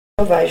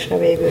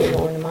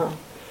Vaishnavebhyo Namaha.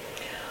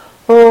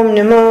 Om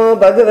Namo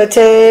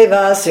Bhagavate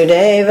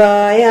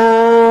Vasudevaya.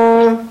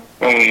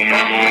 Om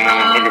Namo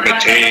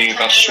Bhagavate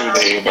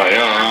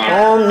Vasudevaya.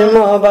 Om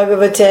Namo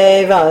Bhagavate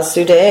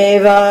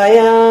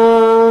Vasudevaya.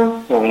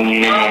 Om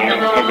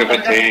Namo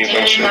Bhagavate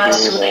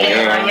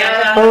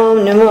Vasudevaya. Om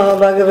Namo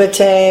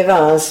Bhagavate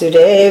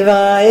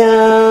Vasudevaya.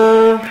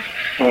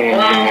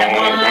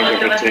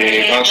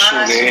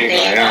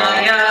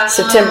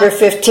 September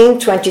 15th,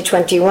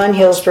 2021,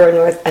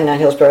 Hillsborough,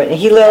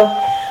 Hilo,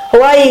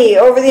 Hawaii,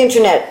 over the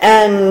internet.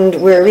 And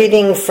we're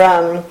reading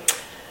from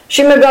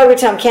Srimad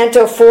Bhagavatam,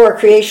 Canto 4,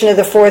 Creation of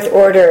the Fourth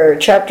Order,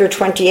 Chapter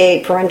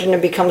 28, Puranjana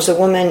becomes a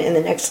woman in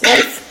the next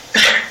life,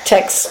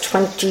 Text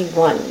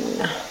 21.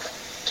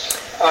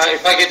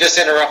 If I could just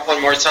interrupt one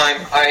more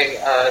time,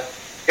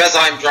 because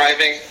I'm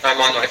driving, I'm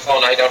on my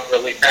phone, I don't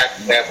really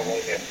practically have a way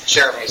to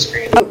share my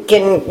screen.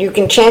 You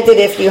can chant it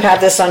if you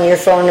have this on your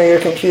phone or your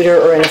computer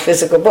or in a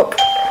physical book.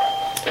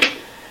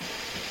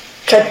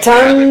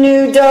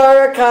 Katanu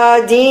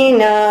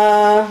Darakadina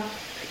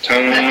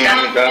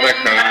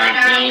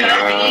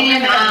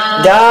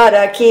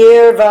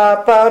Darakir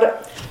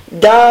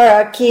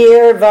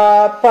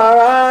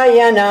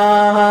Vaparayana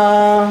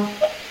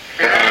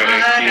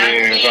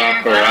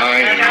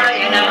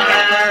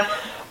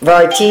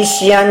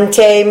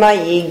Vartishyante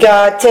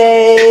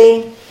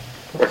Mayigate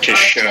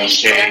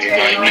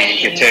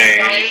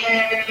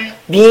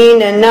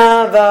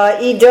Binanava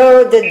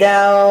Ido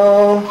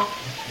Dadao.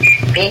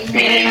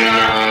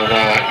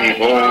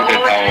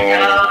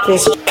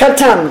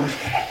 Katam.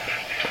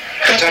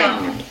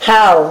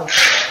 How.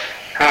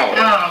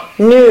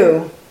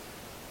 New.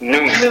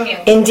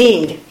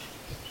 Indeed.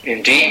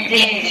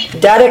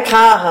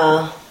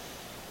 Dadakaha.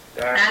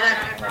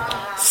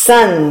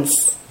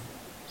 Sons.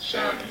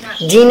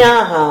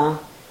 Dinaha.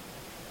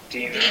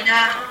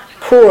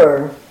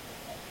 Poor.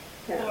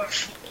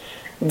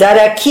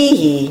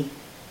 Darakihi.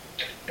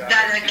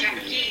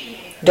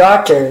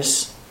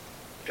 Daughters.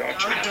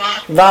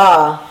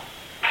 Va.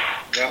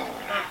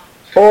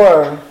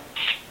 Or.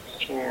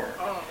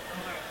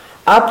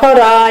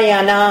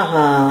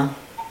 Aparayanaha.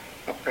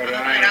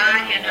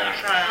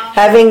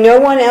 Having no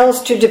one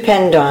else to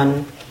depend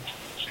on.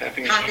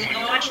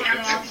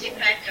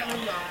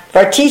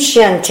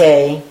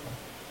 Vartishyante.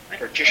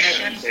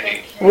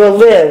 Will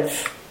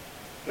live.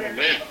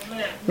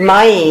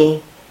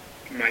 Mai.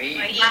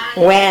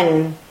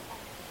 When.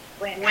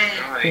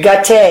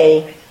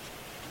 Gate.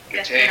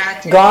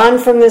 Gone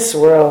from this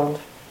world.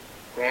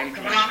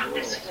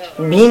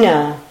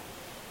 Bina.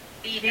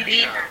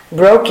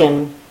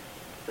 Broken.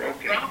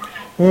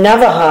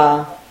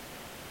 Navaha.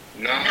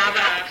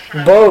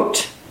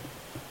 Boat.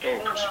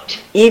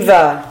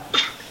 Eva.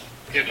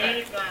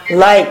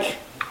 Like.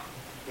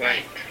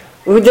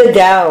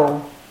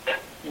 Udadao.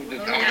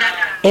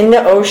 In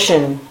the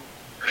ocean.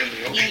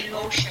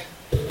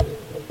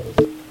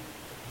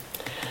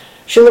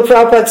 Srila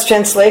Prabhupada's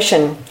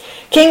translation.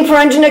 King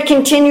Puranjana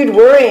continued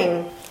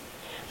worrying.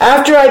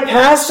 After I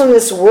pass from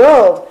this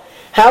world,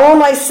 how will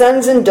my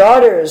sons and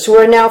daughters, who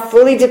are now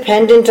fully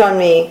dependent on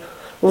me,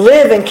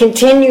 live and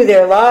continue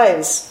their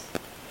lives?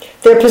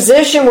 Their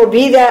position will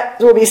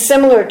be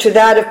similar to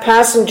that of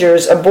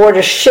passengers aboard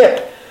a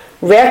ship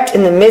wrecked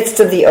in the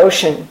midst of the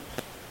ocean.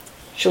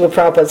 Srila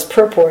Prabhupada's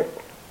purport.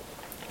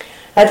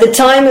 At the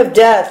time of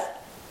death,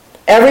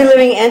 every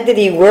living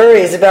entity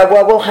worries about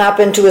what will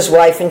happen to his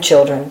wife and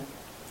children.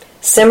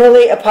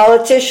 Similarly, a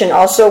politician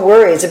also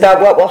worries about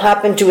what will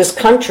happen to his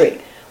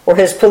country or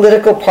his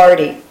political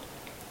party.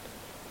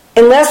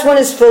 Unless one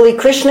is fully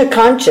Krishna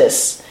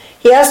conscious,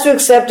 he has to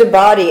accept a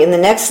body in the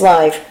next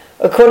life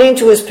according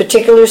to his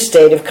particular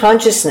state of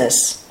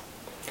consciousness.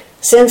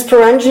 Since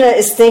Puranjana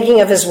is thinking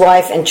of his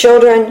wife and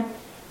children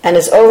and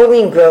is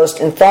overly engrossed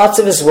in thoughts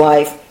of his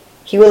wife,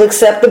 he will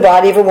accept the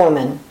body of a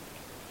woman.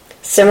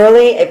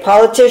 Similarly, a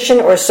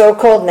politician or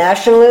so-called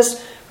nationalist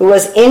who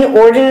was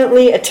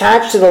inordinately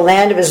attached to the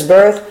land of his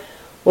birth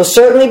will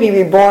certainly be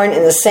reborn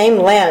in the same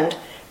land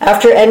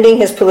after ending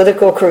his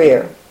political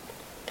career.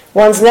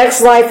 One's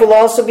next life will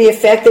also be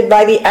affected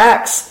by the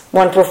acts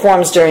one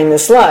performs during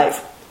this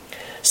life.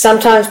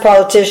 Sometimes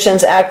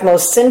politicians act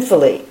most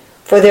sinfully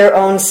for their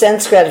own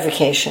sense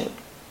gratification.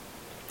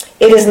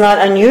 It is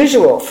not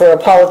unusual for a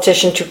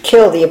politician to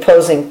kill the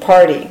opposing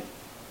party.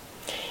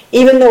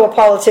 Even though a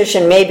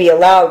politician may be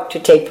allowed to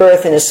take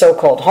birth in his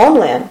so-called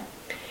homeland,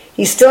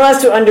 he still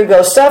has to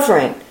undergo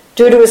suffering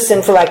due to his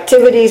sinful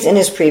activities in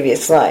his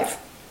previous life.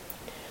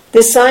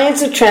 The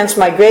science of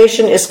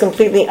transmigration is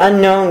completely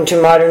unknown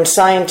to modern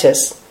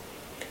scientists.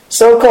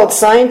 So-called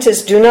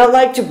scientists do not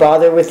like to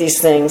bother with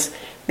these things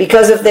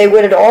because if they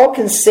would at all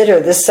consider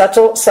this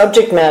subtle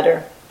subject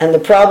matter and the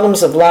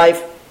problems of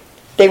life,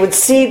 they would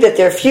see that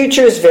their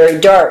future is very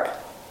dark.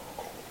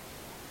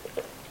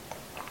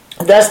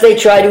 Thus they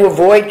try to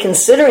avoid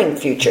considering the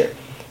future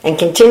and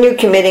continue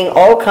committing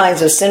all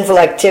kinds of sinful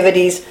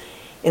activities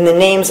in the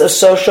names of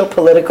social,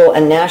 political,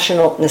 and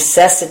national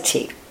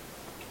necessity.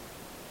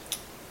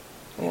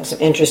 We have some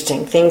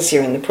interesting things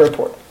here in the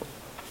purport.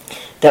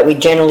 that we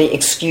generally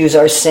excuse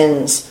our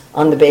sins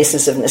on the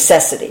basis of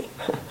necessity.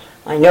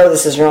 I know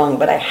this is wrong,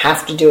 but I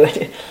have to do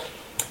it.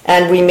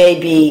 And we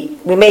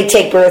may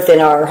take birth in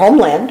our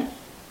homeland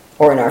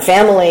or in our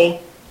family,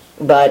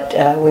 but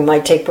we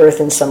might take birth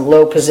in some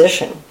low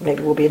position.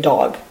 Maybe we'll be a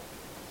dog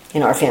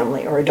in our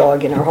family or a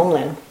dog in our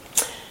homeland.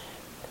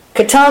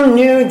 Katam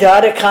nu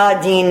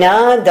daraka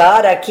dina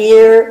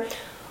darakir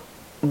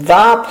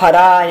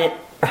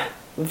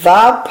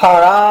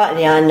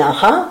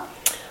vaparayanaha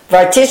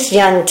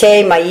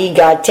vartisyante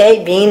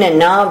maigate bina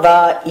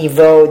nava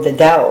evo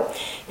dadao.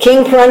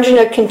 King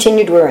Puranjana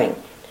continued worrying,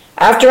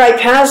 after I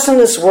pass from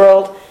this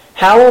world,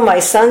 how will my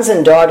sons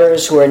and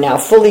daughters who are now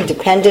fully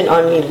dependent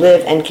on me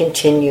live and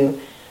continue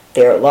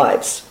their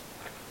lives?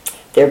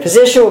 Their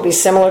position will be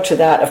similar to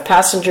that of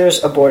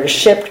passengers aboard a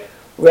ship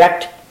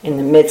wrecked in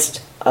the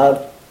midst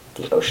of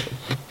the ocean.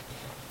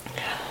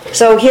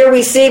 So here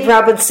we see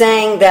Prabhupada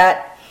saying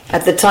that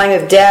at the time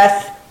of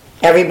death,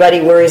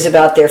 everybody worries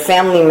about their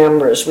family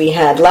members. We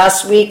had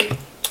last week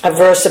a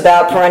verse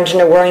about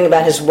Puranjana worrying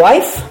about his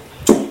wife,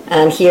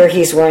 and here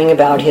he's worrying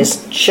about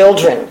his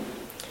children.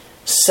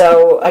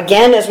 So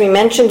again, as we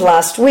mentioned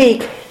last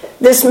week,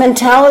 this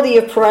mentality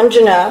of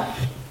Puranjana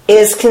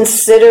is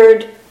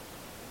considered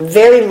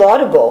very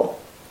laudable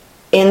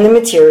in the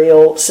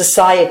material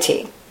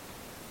society.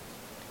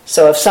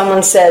 So if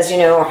someone says,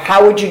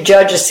 how would you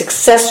judge a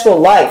successful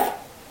life?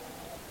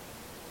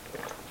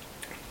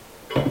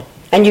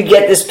 And you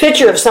get this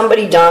picture of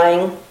somebody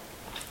dying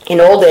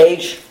in old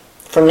age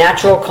from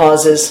natural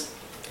causes,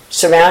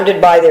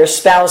 surrounded by their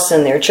spouse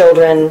and their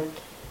children,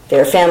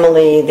 their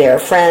family, their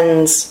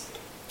friends,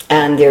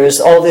 and there's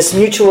all this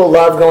mutual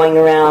love going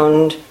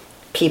around.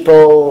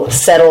 People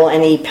settle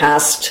any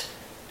past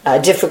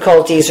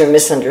difficulties or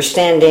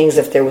misunderstandings.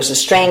 If there was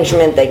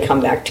estrangement, they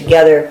come back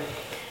together.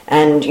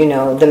 And,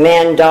 the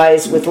man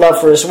dies with love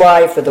for his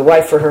wife, or the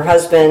wife for her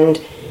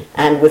husband,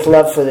 and with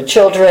love for the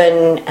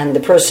children. And the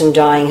person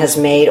dying has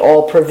made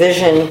all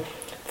provision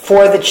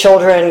for the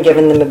children,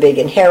 given them a big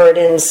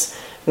inheritance,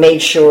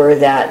 made sure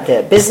that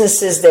the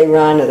businesses they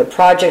run or the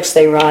projects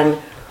they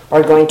run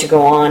are going to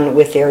go on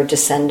with their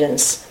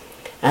descendants.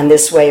 And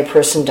this way a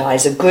person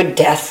dies a good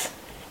death,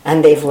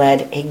 and they've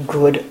led a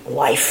good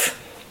life.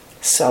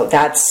 So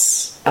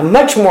that's a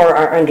much more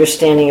our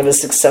understanding of a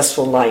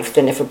successful life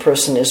than if a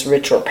person is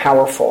rich or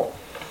powerful.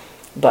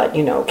 But,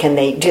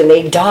 do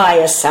they die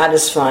a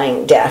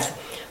satisfying death?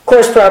 Of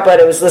course,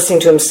 Prabhupada was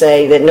listening to him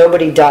say that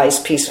nobody dies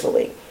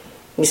peacefully.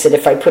 He said,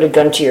 if I put a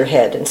gun to your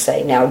head and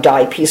say, now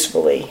die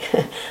peacefully,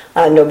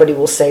 nobody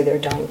will say they're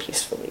dying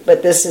peacefully.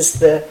 But this is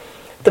the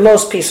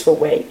most peaceful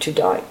way to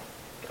die.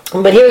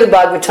 But here the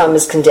Bhagavatam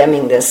is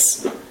condemning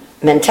this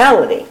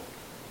mentality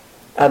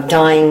of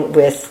dying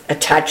with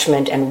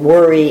attachment and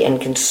worry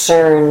and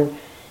concern.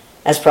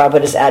 As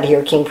Prabhupada has added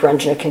here, King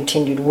Puranjana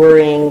continued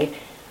worrying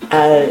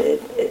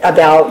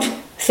about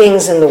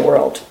things in the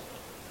world.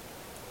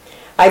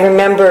 I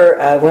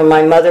remember when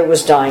my mother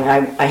was dying,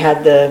 I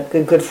had the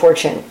good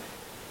fortune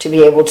to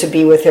be able to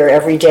be with her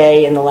every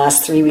day in the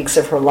last 3 weeks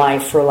of her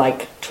life for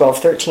like 12,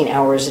 13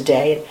 hours a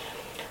day.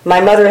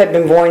 My mother had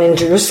been born in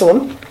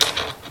Jerusalem.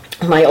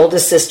 My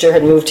oldest sister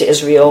had moved to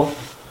Israel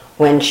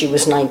when she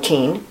was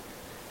 19.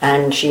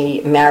 And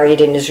she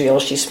married in Israel.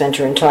 She spent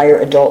her entire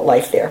adult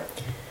life there.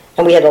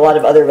 And we had a lot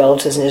of other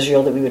relatives in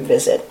Israel that we would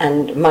visit.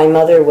 And my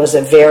mother was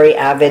a very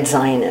avid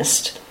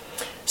Zionist.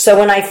 So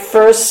when I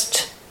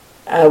first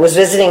was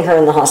visiting her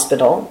in the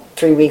hospital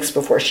 3 weeks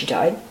before she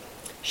died,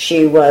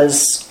 she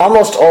was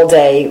almost all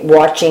day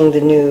watching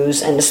the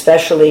news, and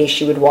especially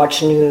she would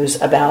watch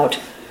news about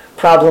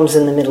problems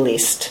in the Middle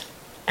East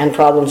and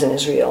problems in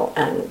Israel.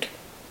 And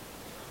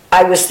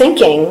I was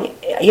thinking,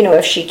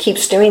 if she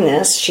keeps doing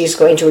this, she's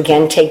going to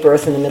again take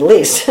birth in the Middle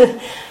East.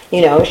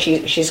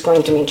 She's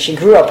going to she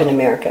grew up in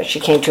America. She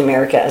came to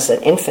America as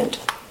an infant,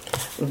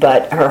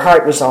 but her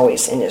heart was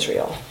always in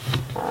Israel.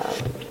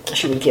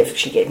 She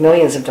gave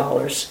millions of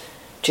dollars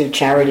to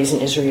charities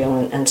in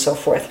Israel and so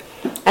forth.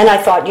 And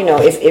I thought,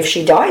 if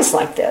she dies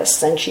like this,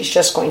 then she's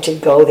just going to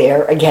go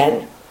there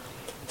again.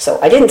 So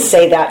I didn't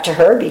say that to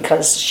her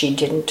because she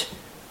didn't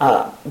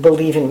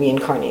believe in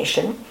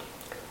reincarnation.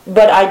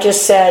 But I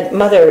just said,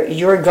 Mother,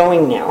 you're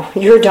going now.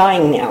 You're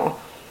dying now.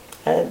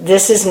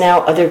 This is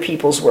now other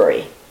people's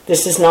worry.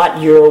 This is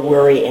not your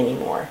worry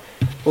anymore.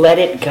 Let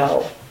it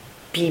go.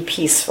 Be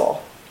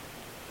peaceful.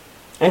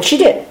 And she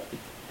did.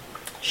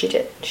 She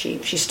did.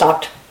 She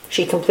stopped.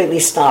 She completely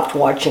stopped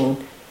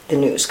watching the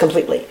news.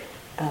 Completely.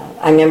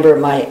 I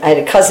remember I had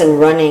a cousin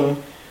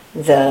running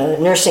the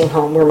nursing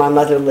home where my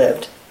mother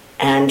lived.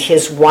 And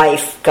his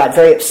wife got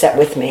very upset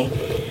with me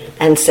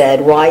and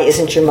said, why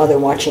isn't your mother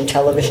watching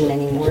television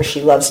anymore?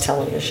 She loves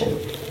television.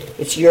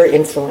 It's your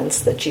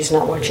influence that she's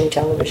not watching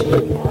television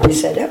anymore. I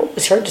said, it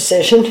was her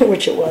decision,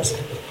 which it was.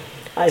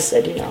 I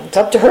said, it's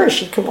up to her.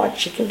 She can watch.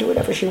 She can do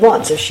whatever she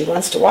wants. If she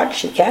wants to watch,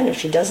 she can. If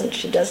she doesn't,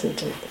 she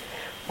doesn't.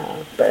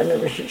 But I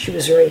remember she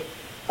was very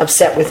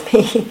upset with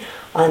me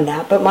on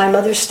that. But my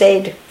mother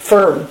stayed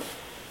firm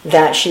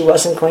that she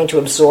wasn't going to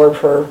absorb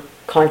her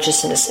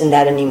consciousness in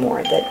that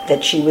anymore,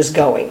 that she was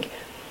going.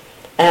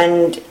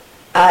 And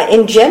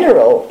in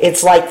general,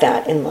 it's like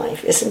that in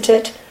life, isn't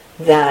it?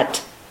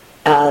 That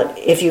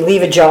if you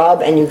leave a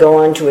job and you go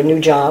on to a new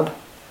job,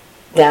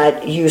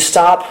 that you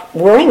stop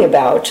worrying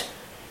about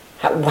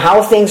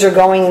how things are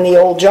going in the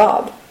old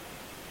job.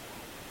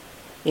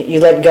 You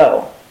let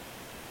go.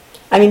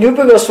 I mean,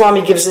 Rupa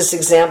Goswami gives this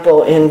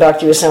example in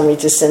Bhakti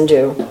Rasamrita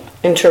Sindhu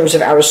in terms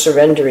of our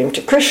surrendering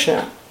to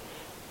Krishna.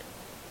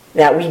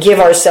 That we give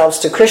ourselves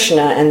to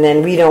Krishna and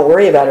then we don't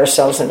worry about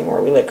ourselves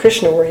anymore. We let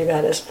Krishna worry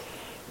about us.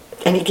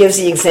 And he gives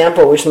the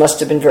example, which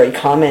must have been very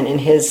common in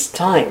his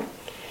time,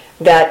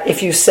 that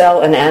if you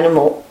sell an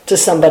animal to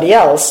somebody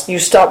else, you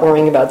stop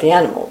worrying about the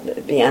animal.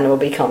 The animal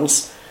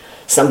becomes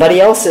somebody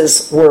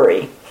else's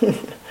worry.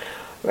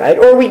 Right?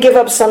 Or we give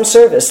up some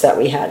service that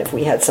we had. If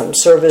we had some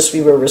service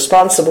we were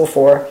responsible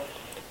for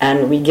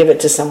and we give it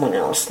to someone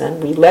else,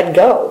 then we let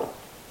go.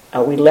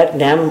 We let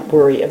them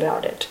worry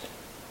about it.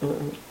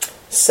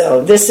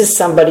 So this is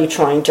somebody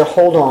trying to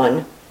hold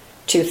on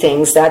to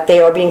things that they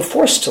are being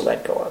forced to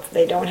let go of.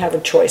 They don't have a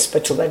choice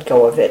but to let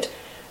go of it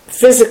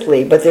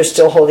physically, but they're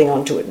still holding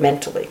on to it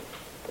mentally.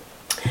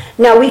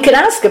 Now we could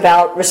ask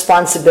about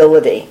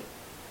responsibility,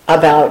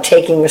 about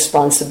taking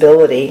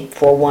responsibility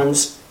for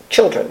one's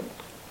children.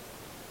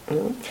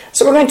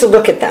 So we're going to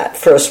look at that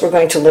first. We're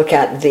going to look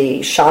at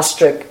the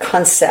Shastric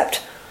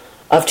concept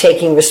of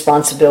taking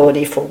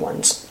responsibility for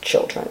one's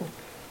children.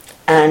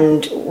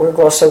 And we're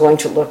also going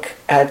to look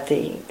at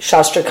the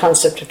Shastra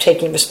concept of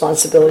taking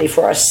responsibility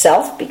for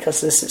ourselves,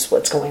 because this is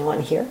what's going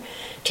on here.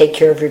 Take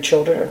care of your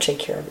children or take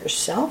care of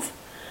yourself.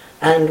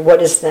 And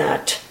what is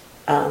that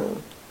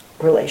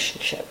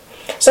relationship?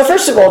 So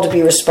first of all, to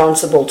be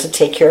responsible to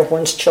take care of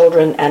one's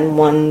children and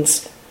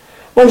one's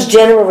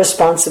general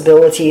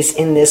responsibilities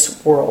in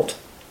this world.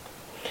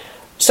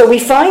 So we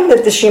find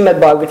that the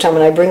Srimad Bhagavatam,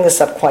 and I bring this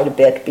up quite a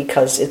bit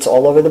because it's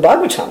all over the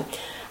Bhagavatam,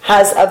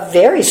 has a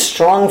very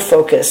strong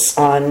focus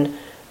on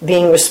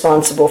being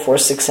responsible for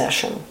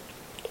succession.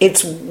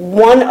 It's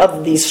one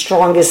of the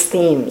strongest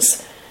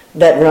themes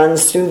that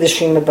runs through the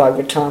Srimad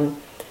Bhagavatam,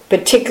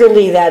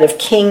 particularly that of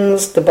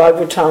kings. The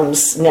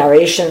Bhagavatam's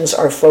narrations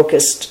are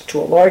focused to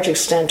a large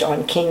extent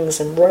on kings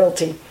and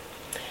royalty,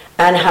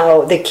 and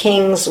how the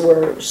kings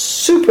were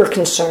super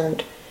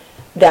concerned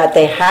that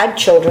they had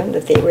children,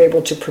 that they were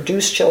able to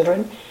produce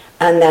children,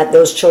 and that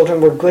those children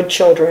were good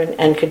children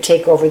and could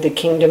take over the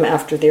kingdom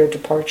after their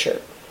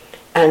departure.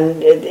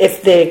 And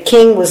if the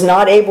king was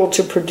not able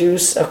to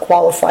produce a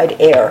qualified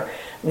heir,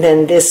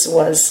 then this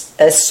was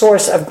a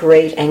source of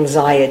great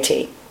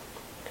anxiety.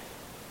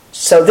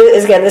 So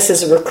this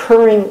is a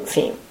recurring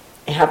theme.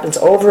 It happens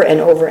over and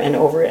over and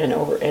over and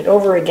over and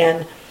over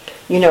again.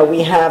 You know,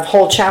 we have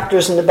whole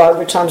chapters in the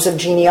Bhagavatams of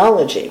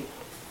genealogy,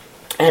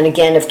 and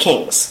again of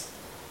kings.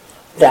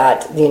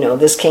 That, you know,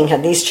 this king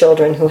had these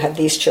children, who had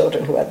these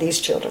children, who had these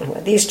children, who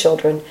had these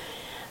children,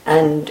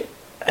 and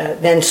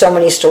then so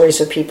many stories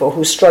of people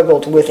who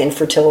struggled with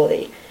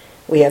infertility.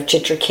 We have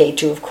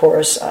Chitraketu, of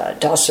course,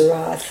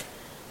 Dasarath,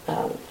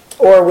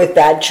 or with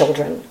bad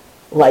children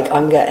like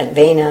Anga and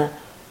Vena.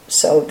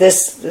 So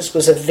this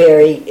was a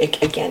very,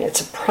 again,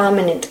 it's a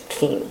prominent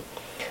theme.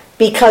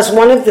 Because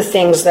one of the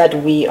things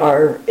that we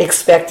are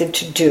expected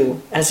to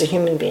do as a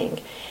human being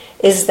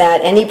is that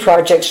any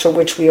projects for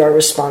which we are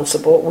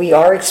responsible, we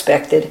are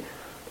expected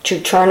to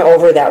turn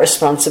over that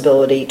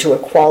responsibility to a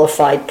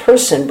qualified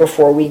person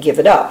before we give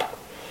it up.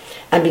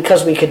 And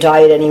because we could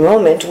die at any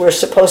moment, we're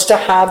supposed to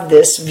have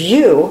this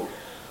view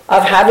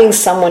of having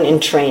someone in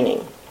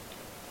training.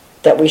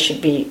 That we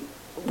should,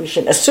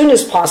 as soon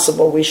as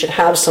possible, we should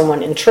have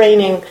someone in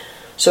training,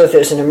 so if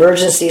there's an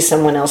emergency,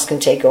 someone else can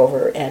take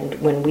over.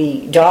 And when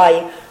we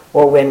die,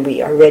 or when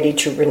we are ready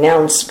to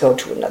renounce, go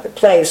to another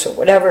place or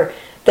whatever,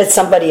 that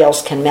somebody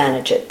else can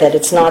manage it. That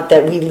it's not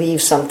that we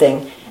leave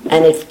something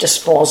and it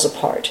just falls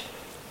apart.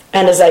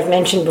 And as I've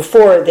mentioned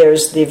before,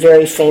 there's the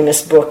very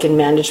famous book in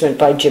management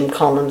by Jim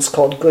Collins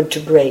called Good to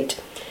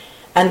Great.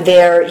 And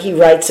there he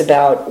writes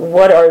about who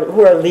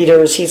are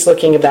leaders he's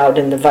looking about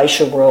in the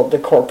Vaishya world, the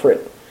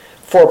corporate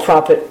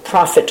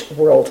for-profit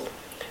world,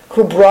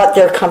 who brought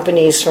their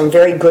companies from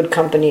very good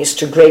companies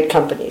to great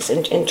companies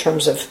in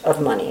terms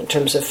of money, in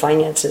terms of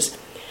finances.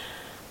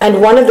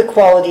 And one of the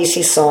qualities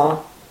he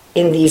saw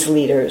in these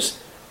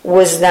leaders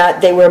was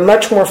that they were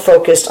much more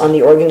focused on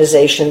the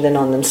organization than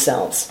on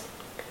themselves.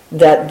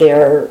 That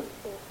their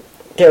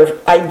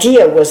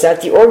idea was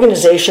that the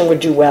organization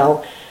would do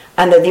well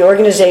and that the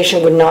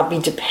organization would not be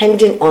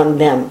dependent on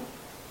them,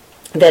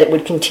 that it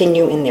would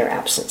continue in their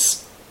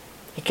absence.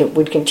 It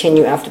would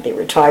continue after they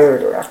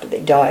retired or after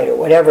they died or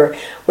whatever.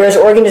 Whereas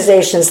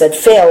organizations that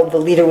failed, the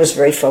leader was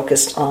very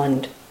focused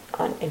on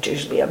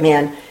usually a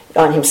man,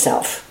 on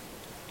himself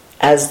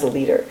as the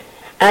leader.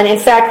 And in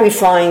fact, we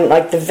find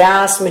like the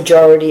vast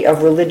majority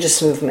of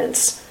religious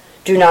movements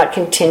do not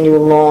continue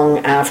long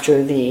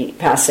after the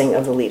passing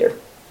of the leader.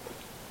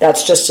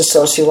 That's just a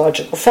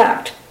sociological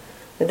fact.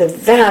 The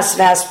vast,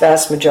 vast,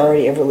 vast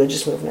majority of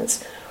religious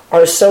movements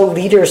are so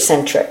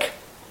leader-centric.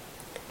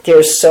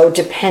 They're so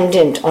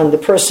dependent on the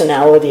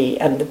personality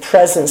and the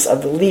presence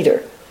of the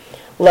leader.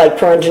 Like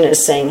Puranjana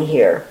is saying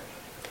here,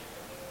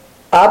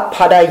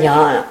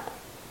 aparayana.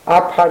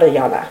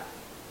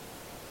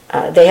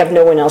 They have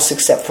no one else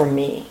except for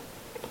me.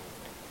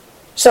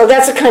 So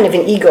that's a kind of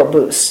an ego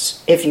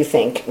boost if you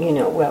think,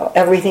 well,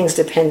 everything's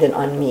dependent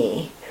on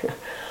me.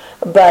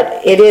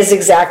 But it is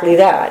exactly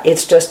that.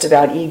 It's just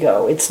about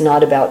ego. It's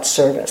not about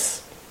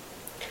service.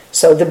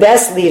 So the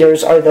best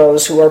leaders are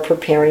those who are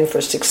preparing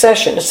for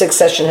succession.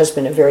 Succession has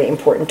been a very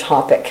important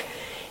topic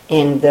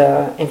in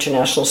the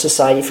International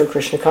Society for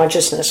Krishna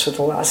Consciousness for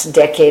the last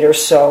decade or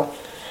so.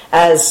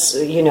 As,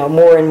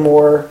 more and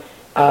more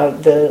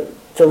the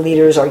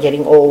leaders are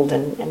getting old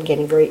and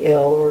getting very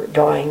ill or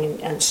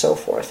dying and so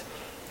forth.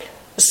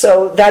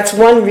 So that's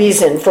one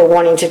reason for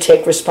wanting to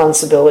take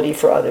responsibility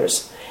for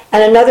others.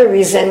 And another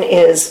reason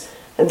is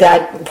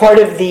that part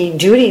of the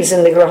duties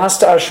in the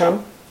Grihastha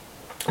Ashram,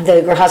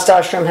 the Grihastha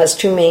Ashram has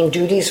two main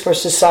duties for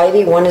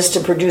society. One is to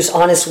produce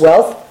honest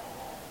wealth,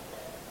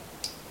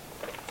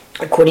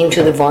 according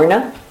to the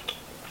Varna,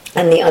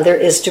 and the other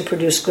is to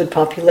produce good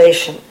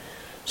population.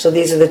 So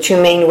these are the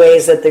two main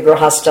ways that the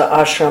Grihastha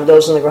Ashram,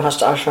 those in the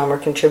Grihastha Ashram, are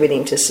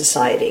contributing to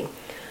society.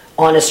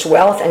 Honest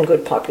wealth and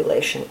good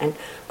population. And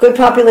good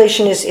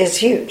population is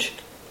huge.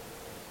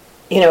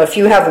 If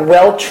you have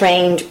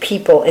well-trained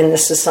people in the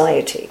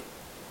society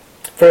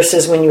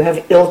versus when you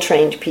have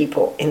ill-trained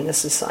people in the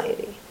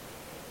society,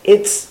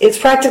 it's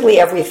practically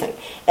everything.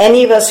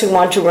 Any of us who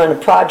want to run a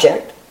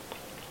project,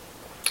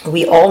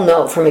 we all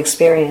know from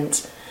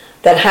experience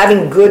that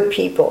having good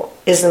people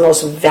is the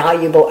most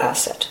valuable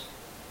asset.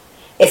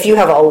 If you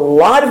have a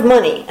lot of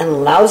money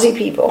and lousy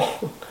people,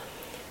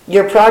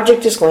 your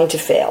project is going to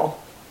fail.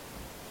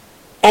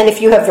 And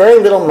if you have very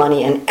little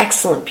money and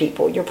excellent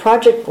people, your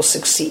project will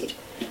succeed.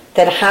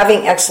 That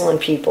having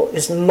excellent people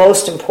is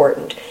most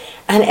important.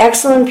 And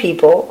excellent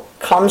people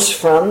comes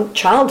from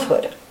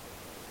childhood.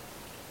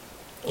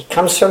 It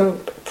comes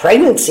from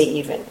pregnancy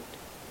even.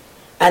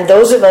 And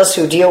those of us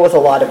who deal with a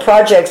lot of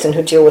projects and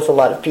who deal with a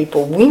lot of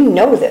people, we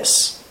know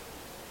this.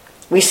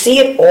 We see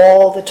it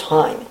all the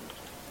time.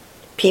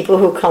 People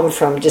who come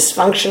from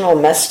dysfunctional,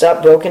 messed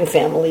up, broken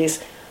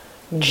families,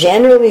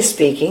 generally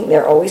speaking,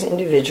 there are always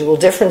individual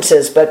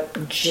differences,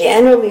 but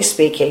generally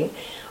speaking,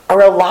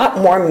 are a lot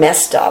more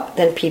messed up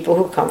than people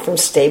who come from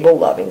stable,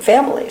 loving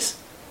families.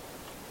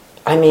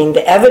 I mean,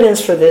 the evidence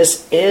for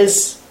this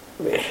is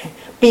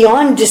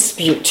beyond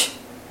dispute.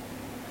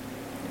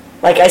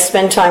 Like, I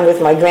spend time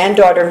with my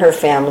granddaughter and her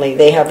family.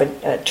 They have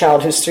a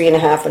child who's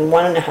 3.5 and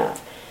 1.5.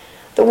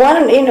 The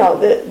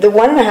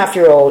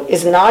 1.5-year-old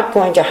is not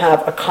going to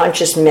have a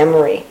conscious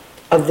memory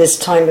of this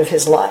time of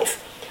his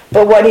life.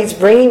 But what he's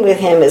bringing with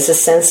him is a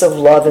sense of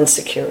love and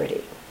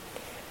security.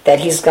 That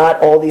he's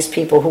got all these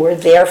people who are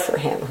there for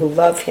him, who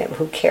love him,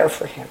 who care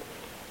for him.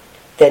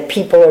 That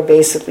people are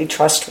basically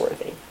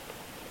trustworthy.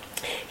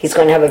 He's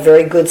going to have a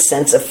very good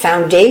sense of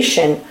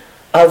foundation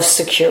of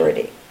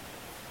security.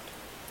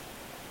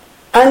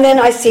 And then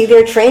I see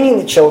they're training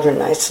the children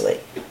nicely.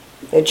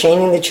 They're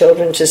training the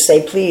children to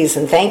say please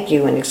and thank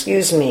you and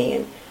excuse me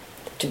and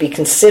to be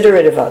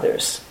considerate of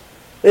others.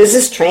 There's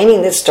this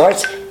training that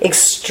starts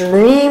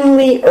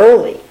extremely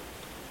early.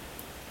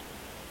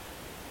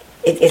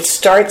 It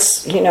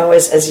starts,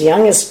 as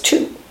young as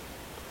 2.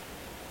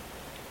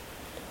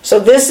 So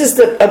this is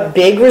a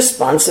big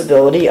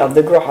responsibility of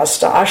the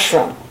Grihastha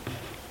Ashram,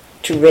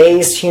 to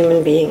raise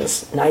human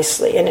beings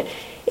nicely. And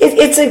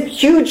it's a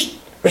huge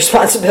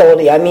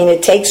responsibility. I mean,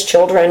 it takes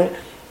children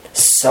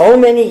so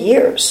many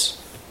years.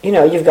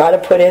 You've got to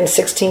put in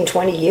 16,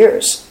 20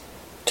 years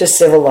to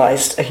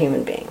civilize a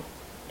human being.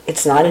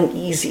 It's not an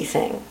easy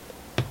thing.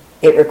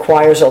 It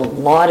requires a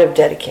lot of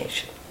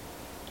dedication.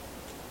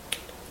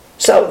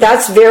 So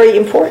that's very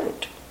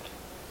important.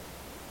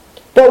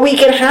 But we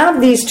can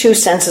have these two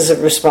senses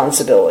of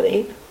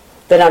responsibility,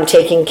 that I'm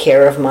taking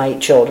care of my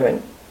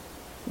children,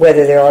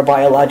 whether they're our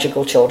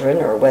biological children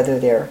or whether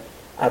they're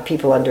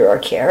people under our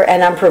care,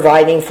 and I'm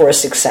providing for a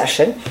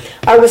succession.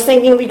 I was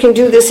thinking we can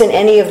do this in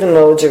any of the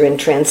modes or in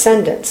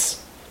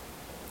transcendence.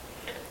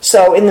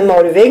 So in the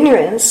mode of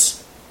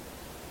ignorance,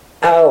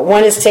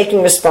 one is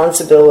taking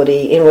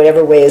responsibility in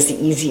whatever way is the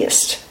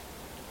easiest.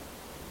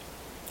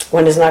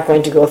 One is not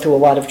going to go through a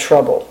lot of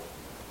trouble.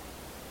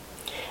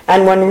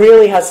 And one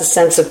really has a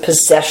sense of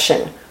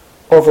possession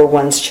over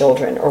one's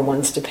children or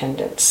one's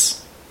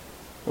dependents.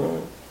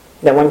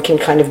 That one can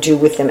kind of do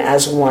with them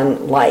as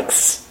one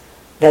likes.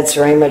 That's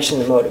very much in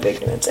the mode of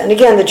ignorance. And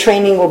again, the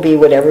training will be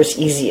whatever's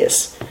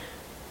easiest.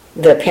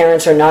 The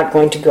parents are not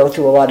going to go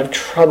through a lot of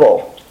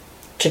trouble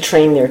to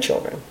train their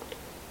children.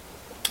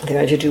 They're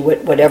going to do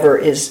whatever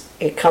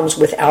it comes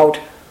without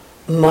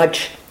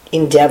much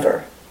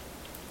endeavor.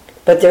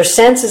 But their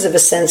sense is of a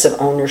sense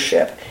of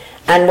ownership.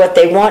 And what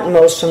they want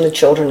most from the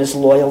children is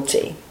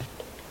loyalty.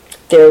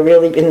 They're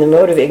really, in the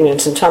mode of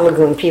ignorance and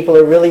tamagun, people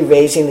are really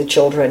raising the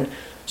children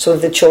so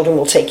that the children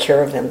will take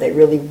care of them. They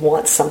really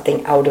want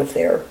something out of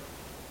their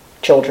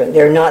children.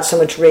 They're not so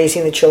much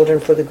raising the children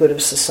for the good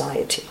of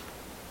society.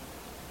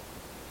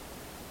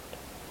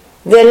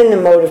 Then in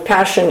the mode of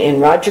passion, in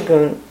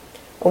Rajagun,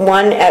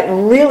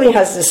 one really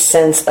has this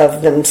sense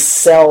of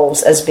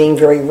themselves as being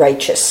very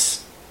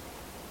righteous.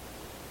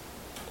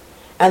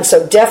 And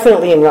so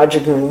definitely in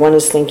Rajagun, one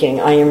is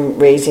thinking, I am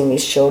raising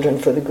these children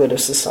for the good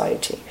of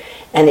society.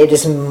 And it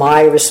is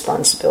my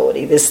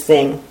responsibility, this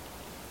thing,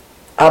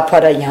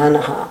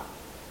 aparayanaha.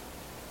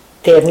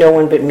 They have no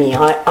one but me.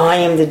 I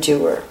am the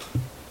doer.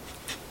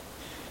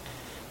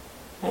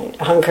 Right?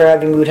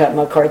 Ahankara vimudha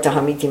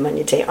makartahamiti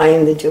manyate. I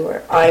am the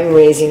doer. I'm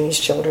raising these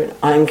children.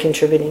 I'm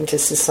contributing to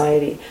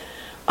society.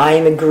 I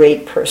am a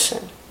great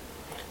person.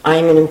 I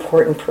am an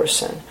important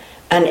person.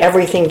 And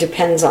everything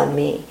depends on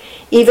me.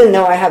 Even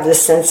though I have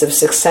this sense of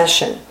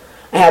succession,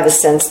 I have a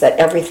sense that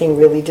everything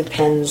really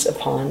depends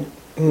upon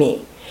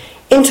me.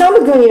 In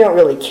Tamagun, you don't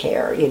really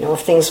care. If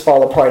things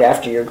fall apart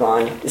after you're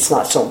gone, it's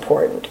not so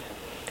important.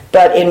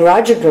 But in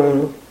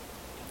Rajagun,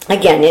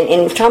 again,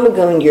 in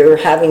Tamagun, you're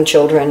having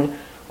children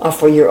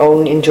for your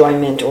own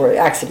enjoyment or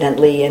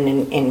accidentally, and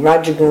in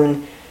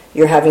Rajagun,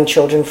 you're having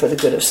children for the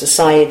good of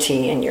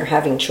society, and you're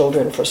having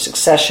children for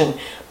succession,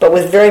 but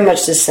with very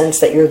much the sense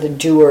that you're the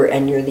doer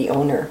and you're the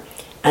owner,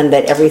 and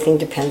that everything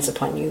depends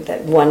upon you.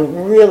 That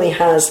one really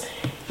has,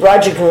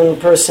 Rajagun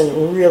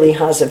person really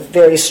has a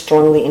very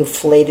strongly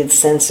inflated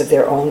sense of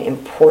their own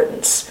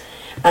importance.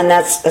 And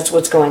that's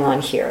what's going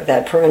on here,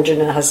 that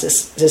Puranjana has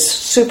this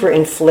super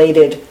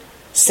inflated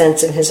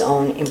sense of his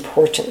own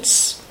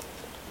importance.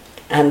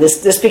 And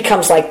this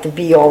becomes like the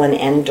be-all and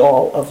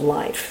end-all of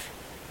life.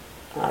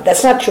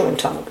 That's not true in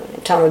Tamagun.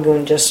 In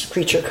Tamagun, just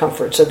creature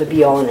comforts are the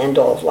be-all and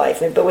end-all of life.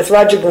 But with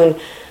Rajagun,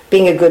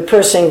 being a good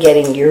person,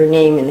 getting your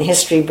name in the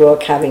history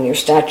book, having your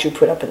statue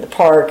put up in the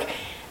park,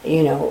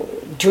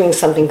 doing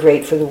something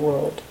great for the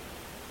world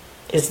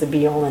is the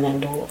be-all and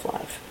end-all of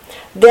life.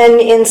 Then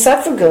in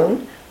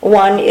Sattvagun,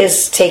 one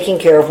is taking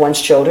care of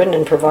one's children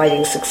and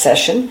providing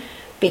succession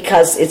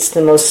because it's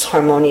the most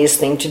harmonious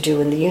thing to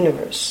do in the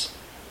universe,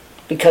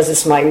 because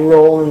it's my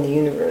role in the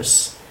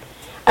universe.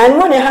 And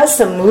one has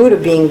some mood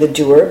of being the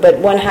doer, but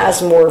one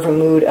has more of a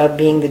mood of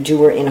being the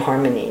doer in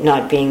harmony,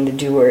 not being the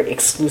doer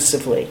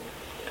exclusively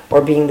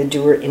or being the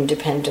doer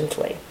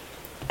independently.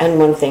 And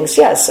one thinks,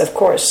 yes, of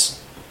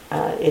course,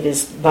 it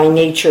is by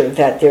nature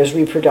that there's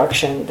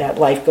reproduction, that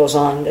life goes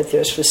on, that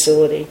there's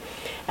facility.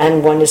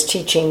 And one is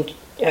teaching,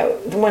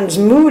 one's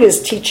mood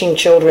is teaching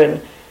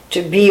children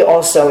to be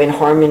also in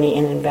harmony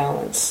and in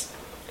balance,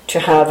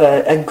 to have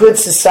a good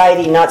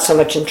society, not so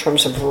much in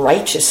terms of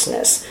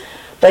righteousness,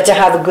 but to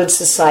have a good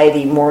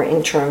society more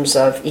in terms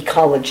of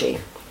ecology.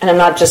 And I'm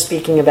not just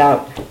speaking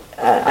about,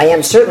 I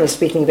am certainly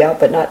speaking about,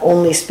 but not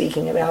only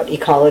speaking about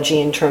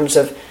ecology in terms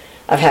of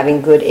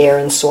having good air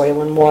and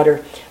soil and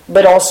water,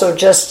 but also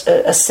just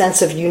a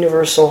sense of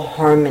universal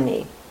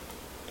harmony.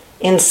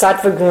 In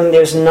Sattvagun,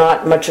 there's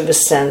not much of a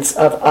sense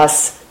of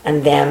us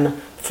and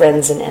them,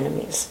 friends and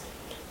enemies.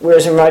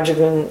 Whereas in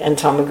Rajagun and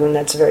Tamagun,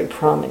 that's very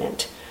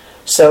prominent.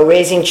 So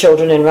raising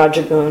children in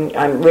Rajagun,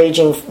 I'm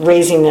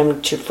raising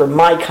them for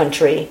my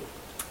country.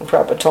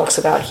 Prabhupada talks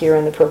about here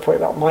in the purport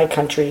about my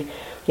country,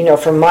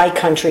 for my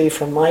country,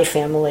 for my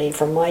family,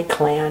 for my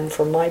clan,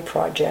 for my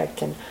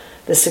project, and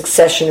the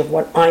succession of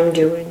what I'm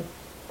doing.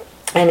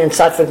 And in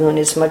Sattvagun,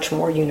 it's much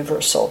more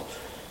universal.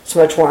 It's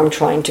much more I'm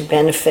trying to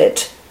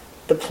benefit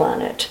the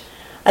planet.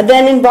 And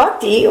then in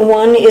Bhakti,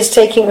 one is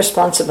taking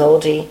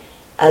responsibility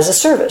as a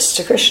service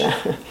to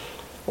Krishna.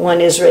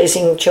 One is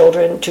raising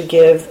children to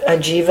give a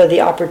jiva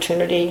the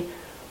opportunity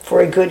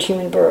for a good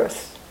human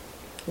birth.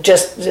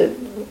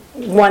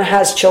 One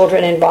has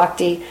children in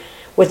Bhakti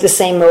with the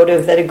same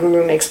motive that a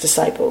guru makes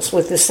disciples,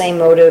 with the same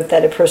motive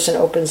that a person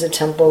opens a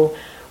temple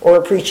or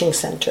a preaching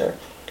center,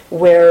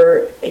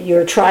 where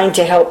you're trying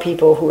to help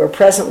people who are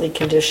presently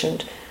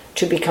conditioned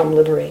to become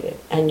liberated.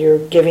 And you're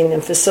giving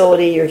them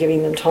facility, you're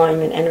giving them time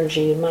and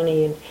energy and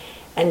money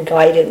and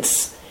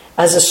guidance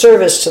as a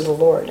service to the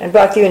Lord. And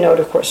Bhaktivinoda,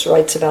 of course,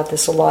 writes about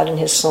this a lot in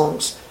his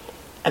songs,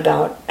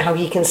 about how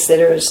he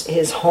considers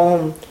his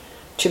home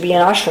to be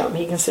an ashram.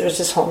 He considers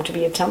his home to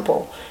be a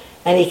temple.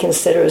 And he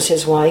considers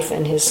his wife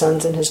and his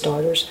sons and his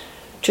daughters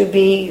to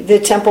be the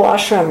temple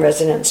ashram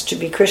residents, to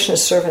be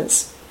Krishna's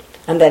servants.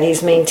 And that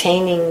he's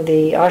maintaining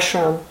the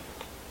ashram,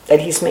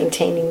 that he's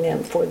maintaining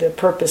them for the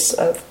purpose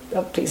of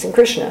pleasing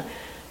Krishna.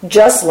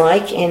 Just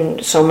like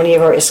in so many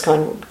of our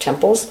ISKCON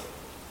temples,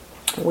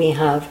 we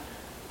have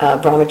a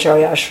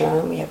brahmachari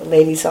ashram, we have a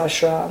ladies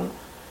ashram,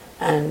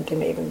 and there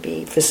may even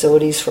be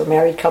facilities for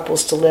married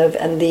couples to live,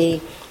 and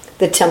the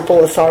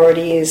temple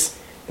authorities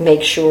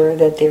make sure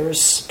that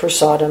there's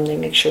prasadam, they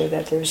make sure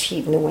that there's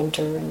heat in the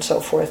winter and so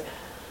forth,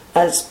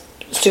 as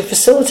to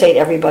facilitate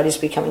everybody's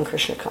becoming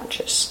Krishna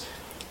conscious.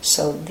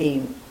 So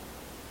the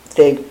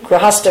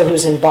grahasta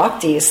who's in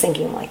bhakti is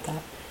thinking like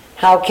that.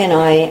 How can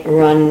I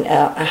run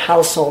a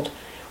household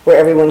where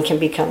everyone can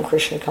become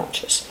Krishna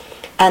conscious?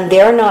 And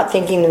they're not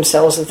thinking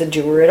themselves as the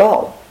doer at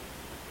all.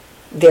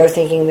 They're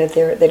thinking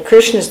that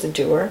Krishna is the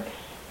doer,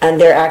 and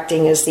they're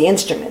acting as the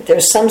instrument.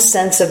 There's some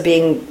sense of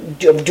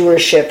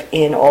doership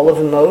in all of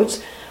the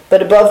modes,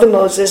 but above the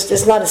modes,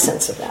 there's not a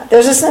sense of that.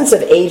 There's a sense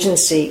of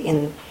agency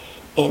in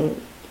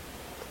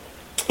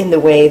the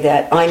way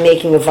that I'm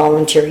making a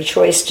voluntary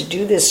choice to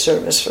do this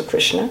service for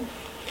Krishna,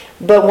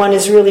 but one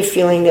is really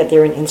feeling that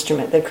they're an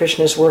instrument, that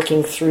Krishna is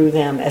working through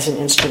them as an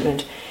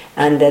instrument,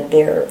 and that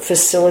they're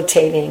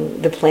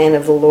facilitating the plan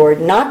of the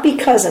Lord, not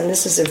because, and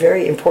this is a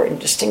very important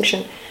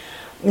distinction,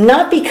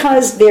 not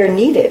because they're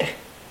needed.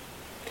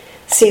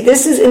 See,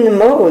 this is in the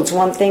modes,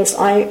 one thinks,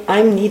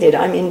 I'm needed,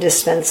 I'm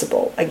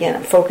indispensable. Again,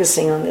 I'm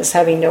focusing on this,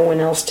 having no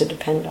one else to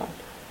depend on.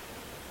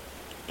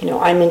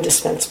 I'm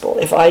indispensable.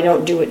 If I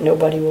don't do it,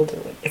 nobody will do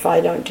it. If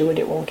I don't do it,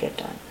 it won't get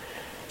done.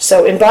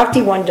 So in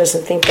Bhakti, one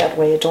doesn't think that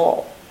way at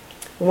all.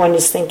 One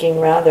is thinking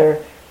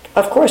rather,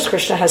 of course,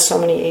 Krishna has so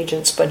many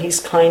agents, but he's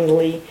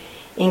kindly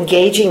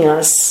engaging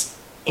us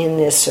in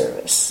this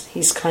service.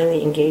 He's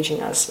kindly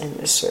engaging us in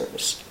this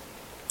service.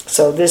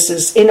 So this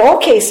is, in all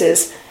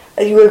cases,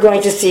 you are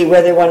going to see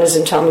whether one is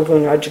in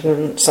Tamagun,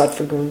 Rajagun,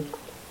 Sattvagun,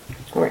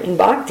 or in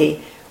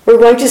Bhakti, we're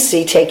going to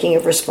see taking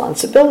of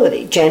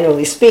responsibility,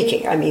 generally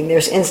speaking. I mean,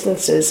 there's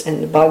instances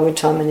in the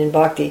Bhagavatam and in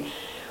Bhakti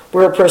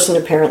where a person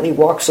apparently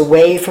walks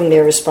away from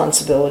their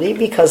responsibility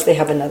because they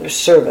have another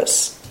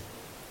service.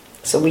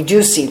 So we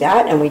do see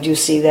that, and we do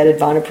see that at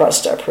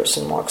Vanaprastha a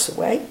person walks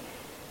away.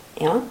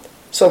 Yeah?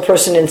 So a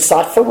person in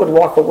Sattva would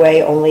walk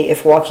away only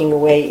if walking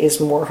away is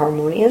more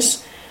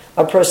harmonious.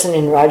 A person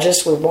in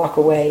Rajas would walk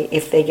away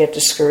if they get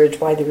discouraged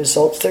by the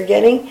results they're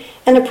getting,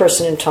 and a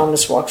person in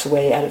Tamas walks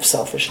away out of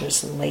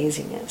selfishness and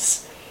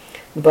laziness.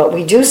 But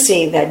we do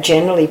see that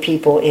generally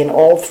people in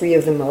all three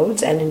of the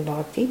modes and in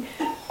Bhakti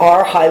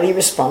are highly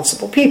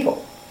responsible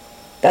people.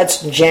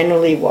 That's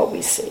generally what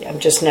we see. I'm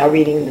just now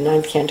reading in the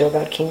 9th canto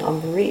about King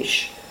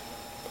Ambarish,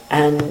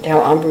 and how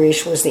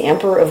Ambarish was the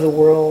emperor of the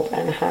world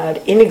and had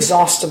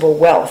inexhaustible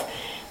wealth.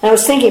 And I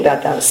was thinking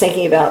about that. I was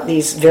thinking about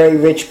these very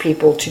rich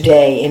people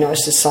today in our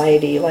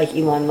society, like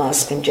Elon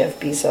Musk and Jeff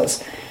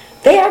Bezos.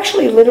 They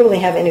actually literally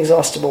have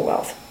inexhaustible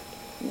wealth.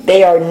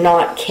 They are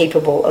not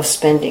capable of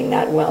spending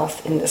that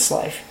wealth in this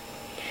life.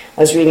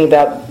 I was reading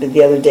about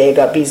the other day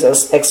about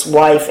Bezos'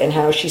 ex-wife and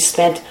how she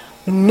spent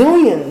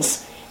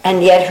millions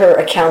and yet her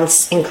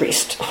accounts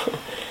increased.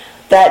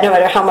 That no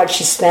matter how much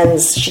she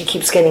spends, she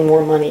keeps getting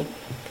more money.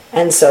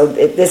 And so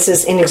this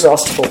is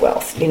inexhaustible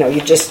wealth.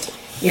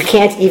 You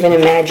can't even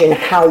imagine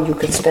how you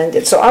could spend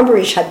it. So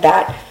Ambarish had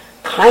that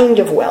kind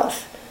of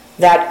wealth,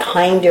 that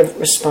kind of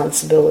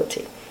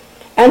responsibility.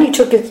 And he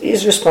took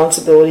his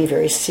responsibility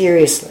very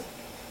seriously.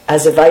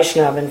 As a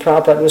Vaishnava, and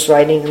Prabhupada was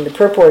writing in the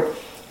purport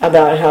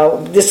about how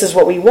this is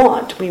what we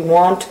want. We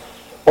want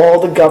all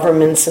the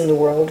governments in the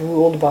world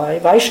ruled by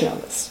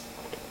Vaishnavas.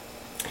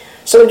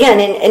 So again,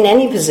 in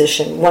any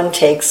position, one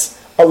takes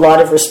a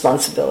lot of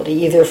responsibility,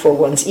 either for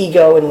one's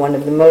ego in one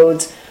of the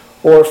modes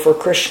or for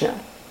Krishna.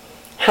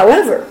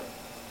 However,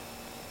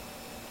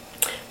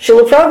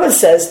 Srila Prabhupada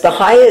says the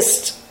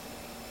highest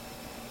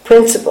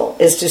principle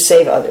is to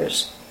save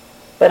others,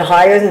 but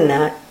higher than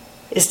that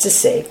is to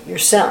save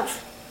yourself.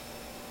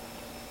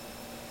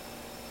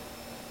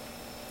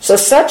 So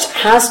such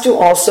has to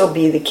also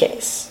be the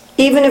case,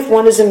 even if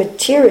one is a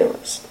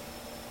materialist.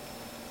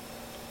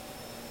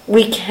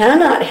 We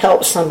cannot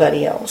help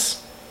somebody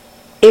else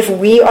if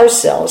we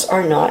ourselves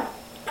are not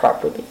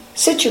properly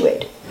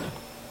situated.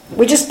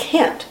 We just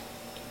can't.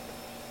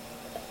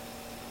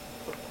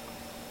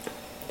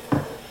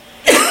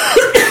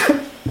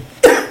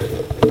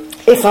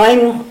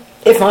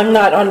 If I'm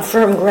not on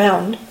firm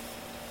ground,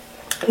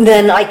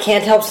 then I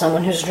can't help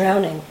someone who's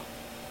drowning.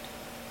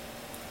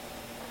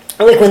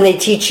 Like when they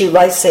teach you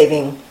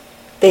life-saving,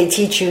 they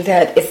teach you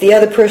that if the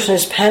other person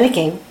is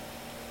panicking,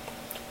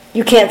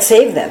 you can't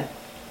save them.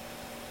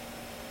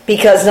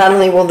 Because not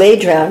only will they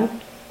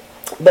drown,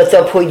 but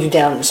they'll pull you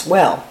down as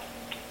well.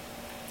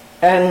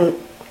 And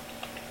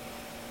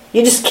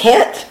you just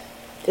can't.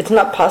 It's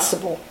not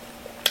possible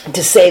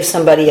to save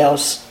somebody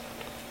else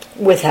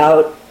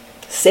without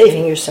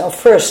saving yourself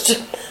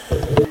first.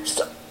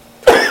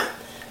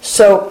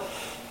 So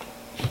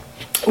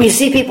we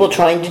see people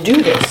trying to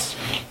do this.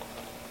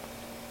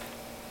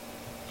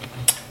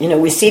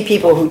 We see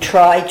people who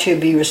try to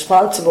be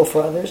responsible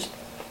for others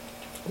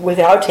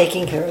without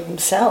taking care of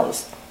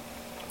themselves.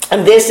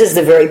 And this is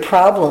the very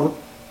problem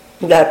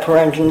that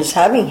Puranjan is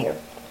having here.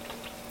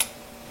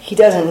 He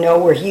doesn't know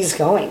where he's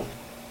going.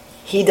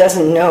 He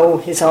doesn't know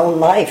his own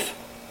life.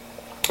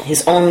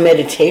 His own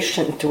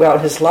meditation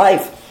throughout his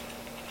life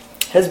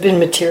has been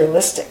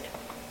materialistic.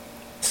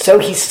 So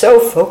he's so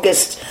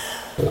focused.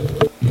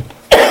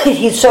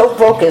 He's so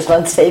focused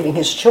on saving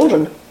his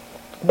children,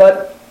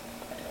 but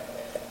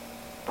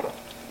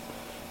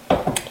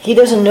he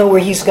doesn't know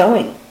where he's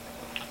going.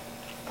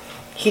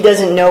 He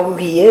doesn't know who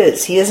he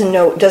is. He doesn't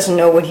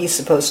know what he's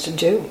supposed to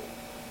do.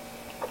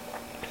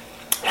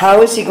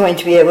 How is he going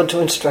to be able to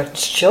instruct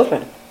his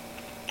children?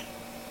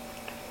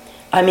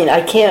 I mean,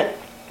 I can't.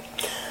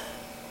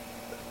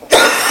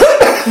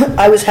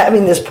 I was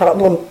having this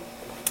problem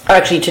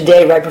actually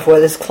today, right before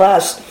this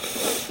class.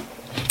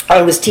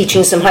 I was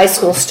teaching some high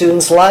school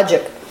students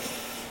logic,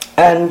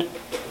 and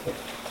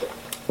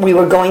we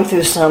were going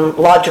through some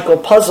logical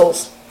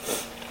puzzles,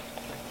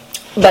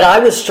 but I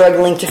was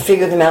struggling to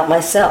figure them out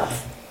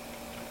myself.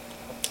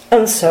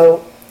 And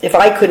so, if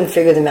I couldn't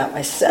figure them out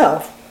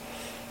myself,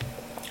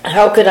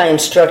 how could I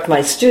instruct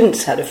my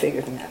students how to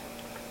figure them out?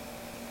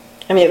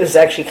 I mean, it was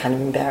actually kind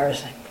of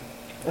embarrassing.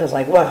 I was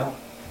like, wow,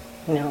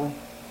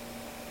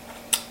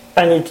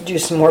 I need to do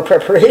some more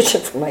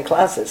preparation for my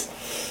classes.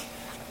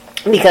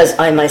 Because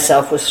I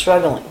myself was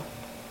struggling.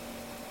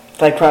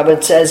 Like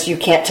Prabhupada says, you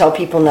can't tell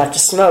people not to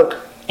smoke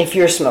if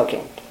you're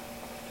smoking.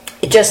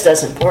 It just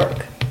doesn't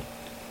work.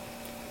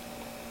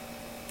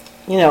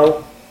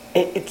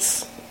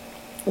 It's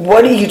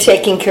what are you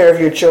taking care of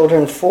your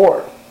children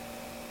for?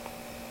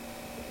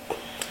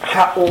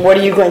 What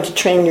are you going to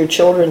train your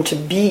children to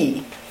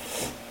be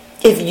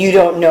if you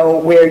don't know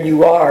where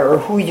you are or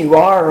who you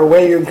are or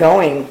where you're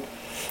going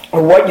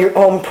or what your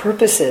own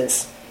purpose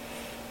is?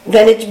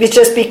 Then it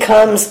just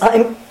becomes,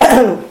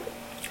 I'm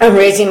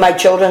raising my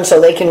children so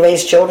they can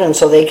raise children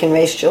so they can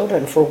raise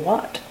children. For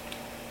what?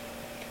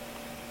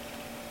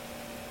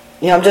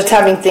 I'm just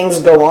having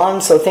things go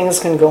on so things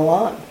can go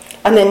on.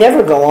 And they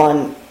never go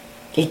on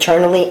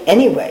eternally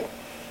anyway.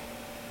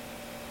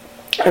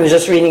 I was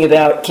just reading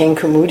about King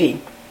Kumudi,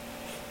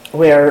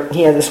 where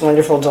he had this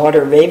wonderful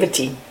daughter,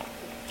 Revati,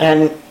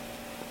 and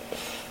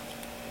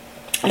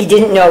he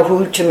didn't know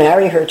who to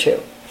marry her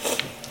to.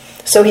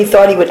 So he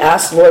thought he would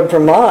ask Lord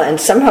Brahma, and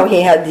somehow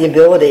he had the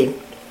ability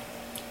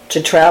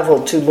to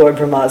travel to Lord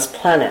Brahma's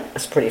planet.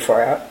 It's pretty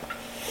far out.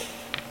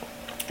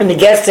 And he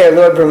gets there,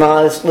 Lord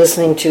Brahma is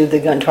listening to the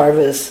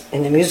Gandharvas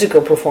in the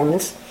musical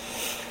performance,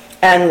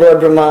 and Lord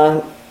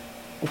Brahma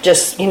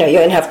just, you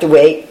didn't have to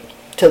wait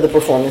till the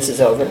performance is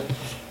over.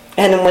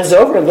 And when it was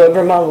over, Lord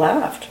Brahma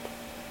laughed.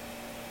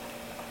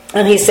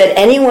 And he said,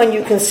 anyone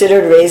you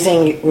considered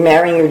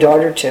marrying your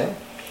daughter to,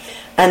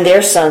 and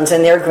their sons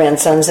and their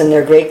grandsons and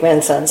their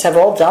great-grandsons have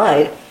all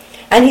died.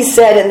 And he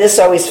said, and this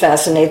always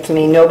fascinates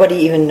me, nobody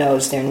even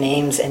knows their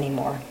names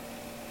anymore.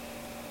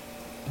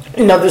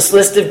 This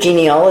list of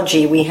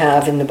genealogy we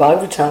have in the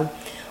Bhagavatam,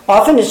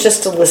 often is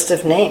just a list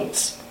of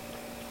names.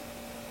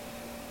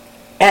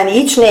 And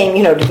each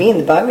name, to be in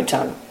the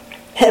Bhagavatam,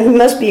 it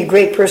must be a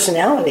great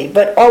personality,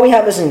 but all we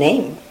have is a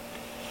name.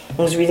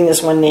 I was reading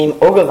this one name,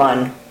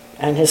 Ogavan,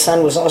 and his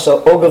son was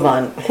also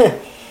Ogavan,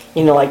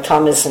 like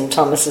Thomas and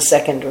Thomas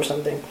II or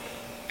something.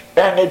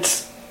 And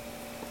it's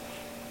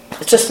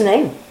just a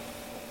name.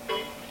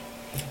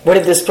 What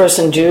did this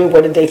person do?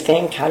 What did they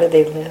think? How did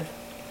they live?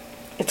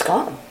 It's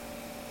gone.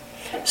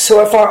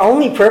 So if our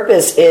only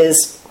purpose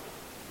is,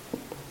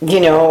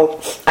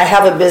 I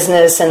have a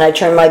business and I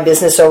turn my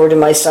business over to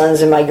my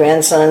sons and my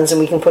grandsons and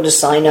we can put a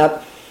sign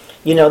up,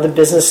 the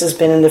business has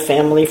been in the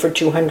family for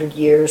 200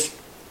 years.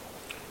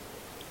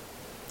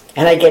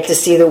 And I get to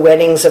see the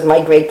weddings of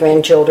my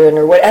great-grandchildren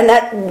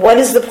what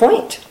is the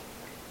point?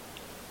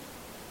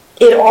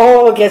 It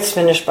all gets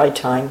finished by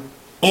time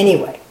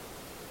anyway.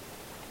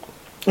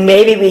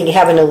 Maybe we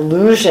have an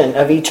illusion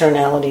of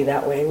eternality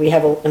that way. We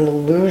have an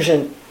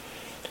illusion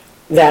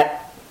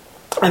that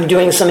I'm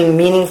doing something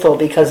meaningful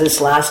because it's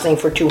lasting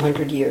for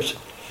 200 years.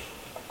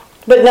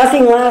 But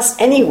nothing lasts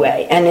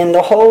anyway, and in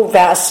the whole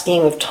vast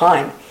scheme of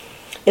time,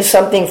 if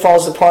something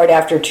falls apart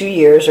after 2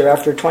 years or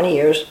after 20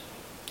 years,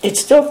 it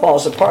still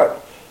falls apart.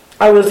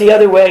 I was the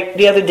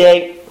other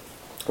day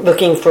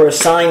looking for a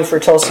sign for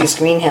Tulsi's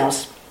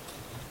greenhouse.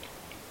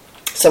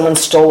 Someone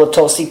stole a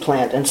Tulsi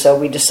plant, and so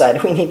we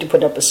decided we need to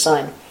put up a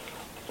sign.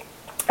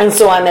 And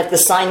so I'm at the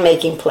sign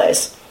making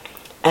place.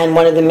 And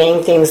one of the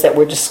main things that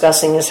we're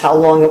discussing is how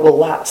long it will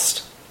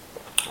last.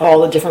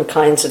 All the different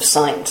kinds of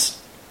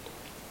signs.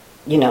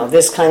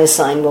 This kind of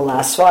sign will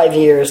last 5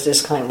 years,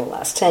 this kind will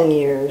last 10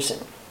 years,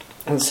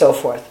 and so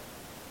forth.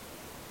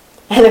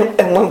 And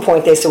at one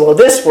point they said, well,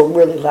 this will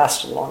really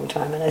last a long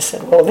time. And I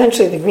said, well,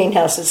 eventually the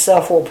greenhouse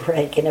itself will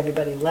break, and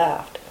everybody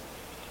laughed.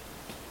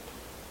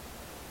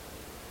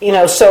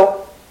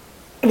 So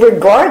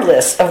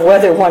regardless of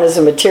whether one is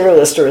a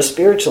materialist or a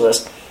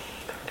spiritualist,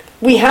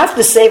 we have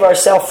to save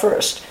ourselves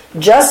first.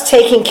 Just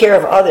taking care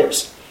of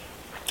others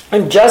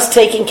and just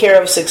taking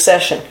care of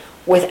succession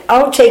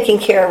without taking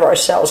care of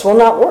ourselves will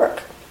not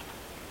work.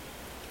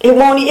 It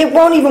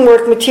won't even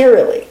work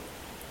materially.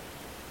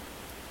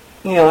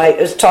 I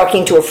was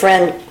talking to a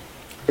friend.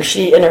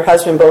 She and her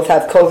husband both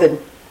have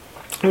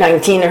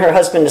COVID-19, and her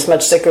husband is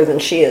much sicker than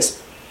she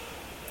is.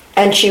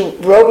 And she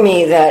wrote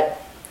me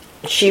that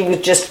she was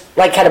just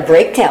had a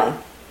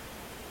breakdown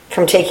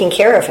from taking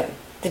care of him.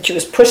 That she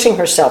was pushing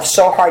herself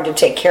so hard to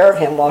take care of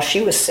him while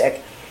she was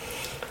sick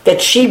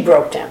that she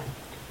broke down.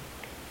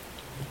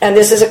 And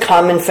this is a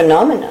common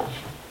phenomenon.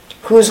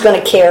 Who's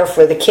going to care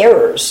for the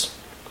carers?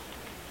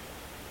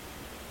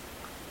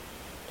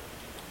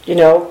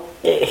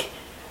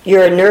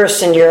 You're a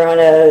nurse and you're on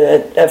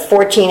a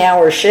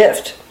 14-hour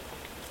shift,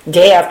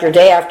 day after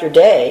day after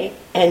day,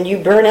 and you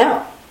burn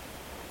out.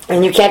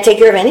 And you can't take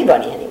care of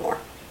anybody anymore.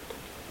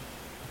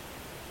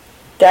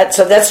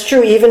 So that's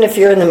true even if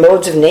you're in the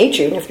modes of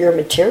nature, even if you're a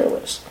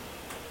materialist.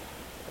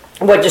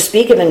 What to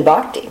speak of in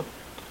bhakti.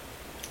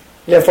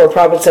 Therefore,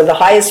 Prabhupada said the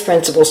highest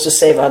principle is to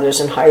save others,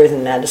 and higher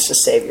than that is to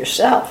save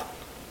yourself.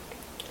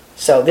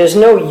 So there's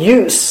no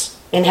use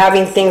in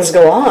having things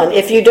go on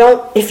if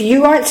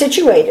you aren't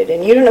situated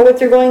and you don't know what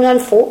they're going on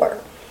for.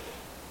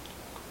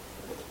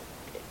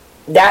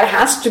 That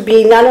has to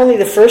be not only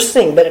the first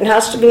thing, but it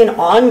has to be an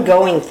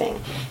ongoing thing.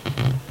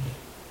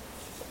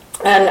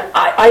 And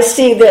I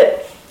see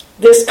that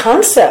this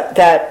concept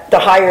that the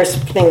highest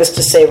thing is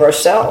to save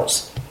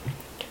ourselves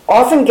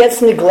often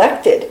gets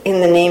neglected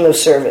in the name of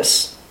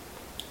service.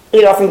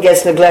 It often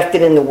gets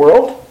neglected in the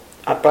world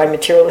by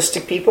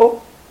materialistic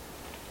people.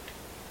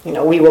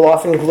 We will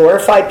often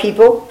glorify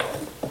people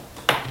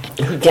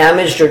who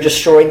damaged or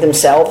destroyed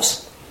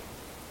themselves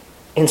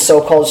in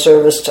so-called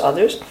service to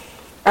others.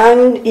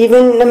 And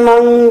even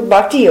among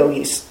bhakti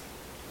yogis.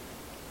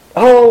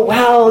 Oh,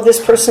 wow,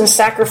 this person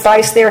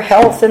sacrificed their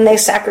health and they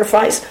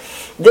sacrificed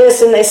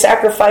this and they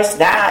sacrificed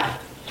that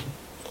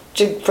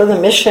for the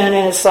mission.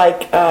 And it's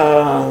like,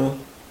 and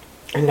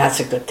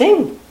that's a good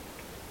thing.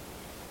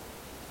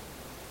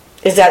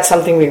 Is that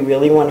something we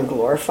really want to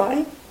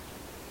glorify?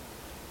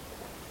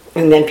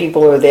 And then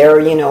people are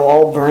there,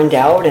 all burned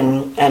out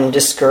and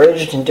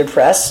discouraged and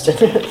depressed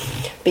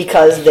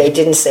because they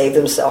didn't save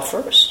themselves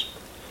first.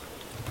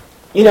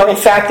 In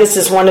fact, this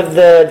is one of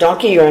the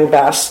donkey urine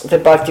baths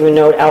that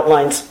Bhaktivinoda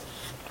outlines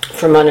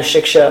from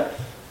Manushiksha,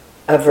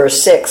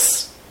 verse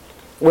 6,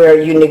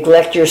 where you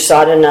neglect your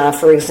sadhana,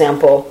 for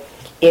example,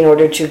 in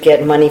order to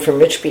get money from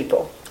rich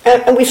people.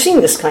 And we've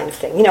seen this kind of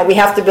thing. We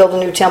have to build a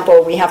new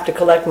temple, we have to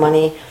collect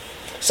money,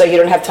 so you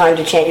don't have time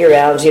to chant your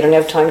rounds, you don't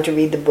have time to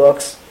read the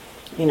books.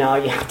 You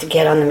have to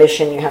get on the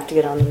mission,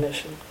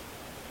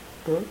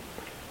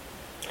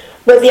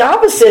 But the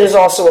opposite is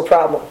also a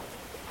problem.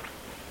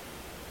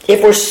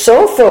 If we're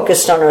so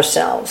focused on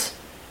ourselves,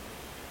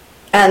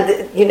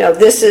 and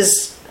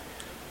this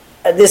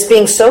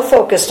being so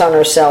focused on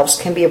ourselves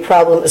can be a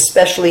problem,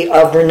 especially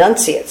of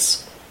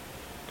renunciates.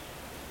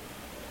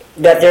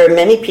 That there are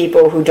many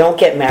people who don't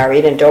get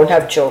married and don't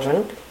have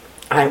children,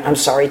 I'm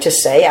sorry to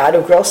say, out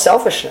of gross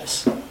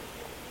selfishness.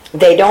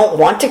 They don't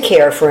want to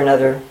care for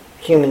another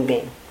human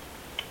being.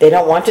 They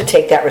don't want to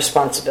take that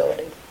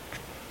responsibility.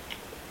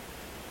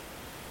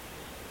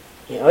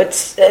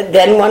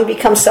 Then one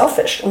becomes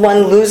selfish.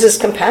 One loses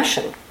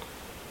compassion.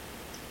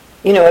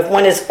 If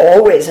one is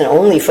always and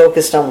only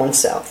focused on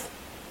oneself.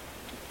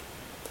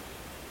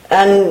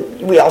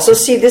 And we also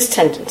see this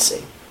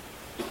tendency.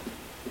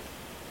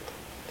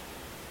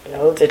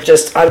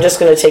 That I'm just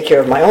going to take care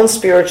of my own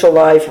spiritual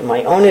life and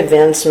my own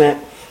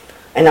advancement,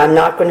 and I'm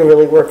not going to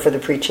really work for the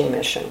preaching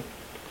mission.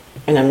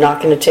 And I'm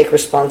not going to take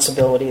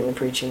responsibility in the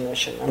preaching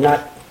mission. I'm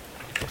not,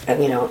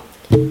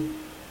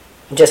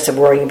 just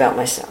worrying about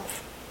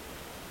myself.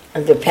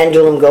 And the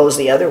pendulum goes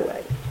the other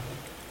way.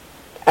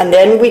 And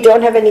then we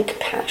don't have any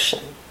compassion.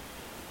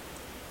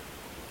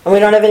 And we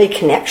don't have any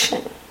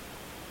connection.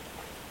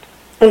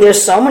 And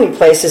there's so many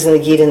places in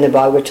the Gita and the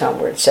Bhagavatam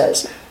where it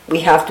says,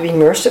 we have to be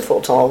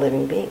merciful to all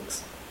living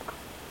beings.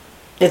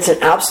 It's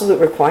an absolute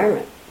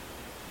requirement.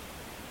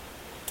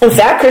 In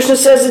fact, Krishna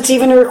says it's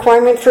even a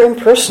requirement for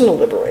impersonal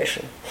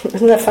liberation.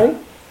 Isn't that funny?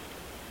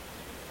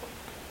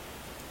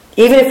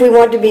 Even if we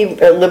want to be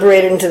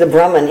liberated into the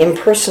Brahman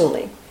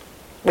impersonally,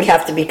 we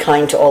have to be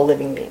kind to all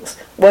living beings.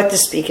 What to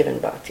speak of in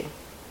bhakti?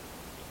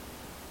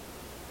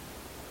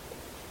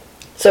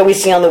 So we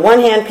see on the one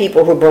hand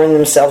people who burn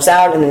themselves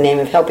out in the name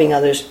of helping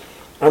others,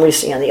 and we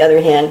see on the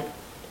other hand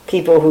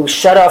people who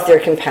shut off their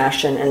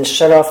compassion and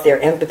shut off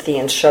their empathy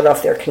and shut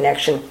off their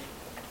connection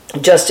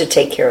just to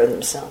take care of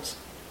themselves.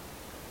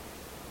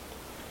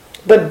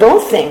 But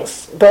both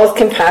things, both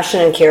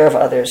compassion and care of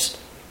others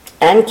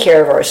and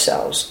care of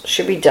ourselves,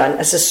 should be done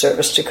as a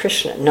service to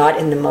Krishna, not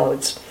in the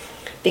modes.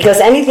 Because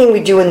anything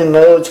we do in the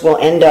modes will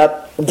end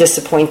up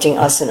disappointing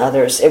us and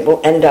others. It will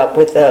end up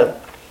with a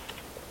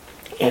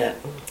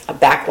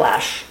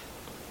backlash.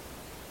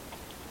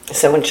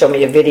 Someone showed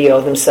me a video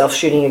of themselves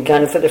shooting a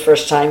gun for the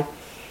first time.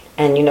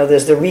 And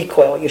there's the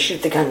recoil. You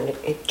shoot the gun and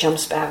it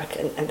jumps back.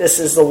 And this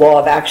is the law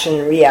of action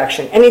and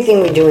reaction.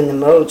 Anything we do in the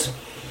modes,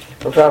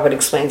 Prabhupada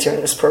explains here in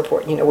this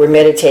purport, we're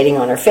meditating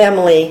on our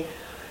family,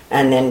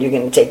 and then you're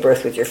going to take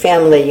birth with your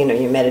family.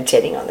 You're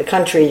meditating on the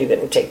country, you're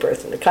going to take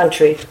birth in the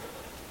country.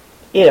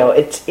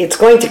 It's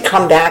going to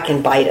come back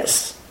and bite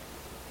us.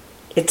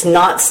 It's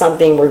not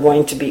something we're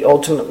going to be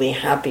ultimately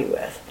happy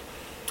with.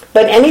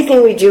 But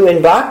anything we do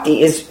in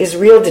bhakti is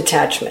real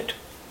detachment.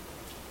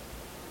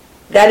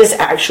 That is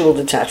actual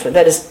detachment.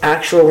 That is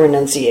actual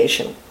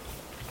renunciation.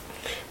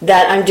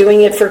 That I'm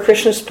doing it for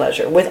Krishna's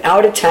pleasure,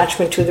 without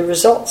attachment to the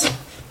results.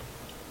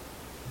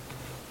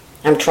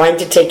 I'm trying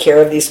to take care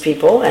of these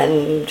people,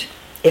 and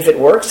if it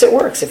works, it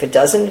works. If it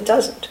doesn't, it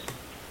doesn't.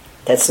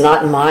 That's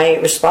not my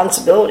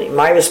responsibility.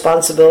 My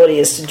responsibility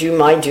is to do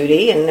my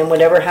duty, and then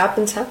whatever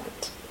happens,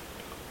 happens.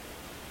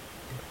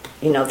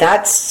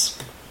 That's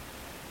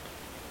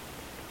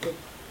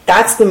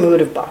the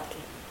mood of bhakti.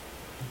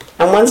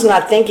 And one's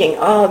not thinking,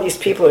 oh, these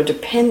people are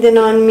dependent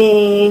on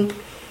me.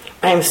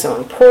 I'm so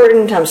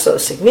important. I'm so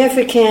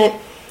significant.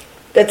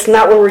 That's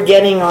not where we're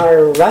getting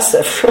our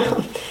rasa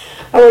from.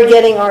 We're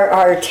getting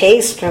our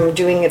taste from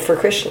doing it for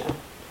Krishna.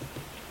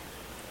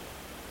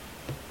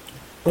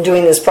 I'm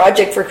doing this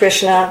project for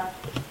Krishna.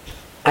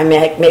 I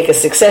make a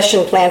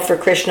succession plan for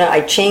Krishna.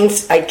 I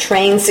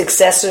train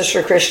successors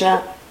for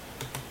Krishna.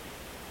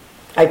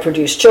 I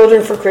produce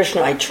children for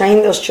Krishna. I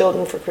train those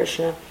children for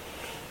Krishna.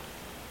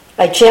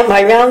 I chant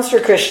my rounds for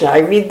Krishna. I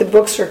read the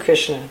books for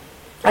Krishna.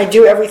 I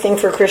do everything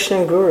for Krishna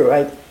and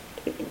Guru.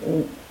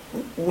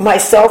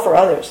 Myself or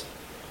others.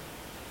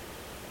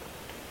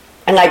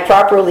 And I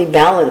properly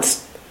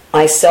balance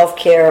my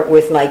self-care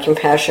with my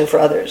compassion for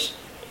others.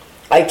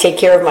 I take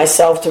care of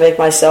myself to make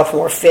myself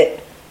more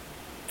fit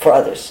for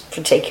others,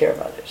 to take care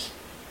of others.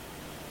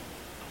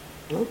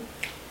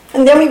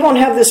 And then we won't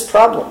have this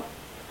problem.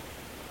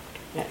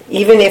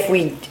 Even if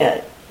we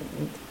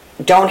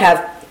don't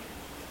have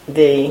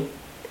the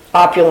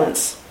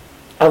opulence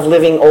of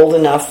living old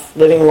enough,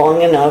 living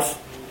long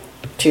enough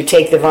to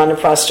take the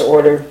Vanaprastha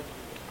order,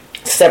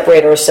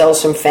 separate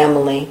ourselves from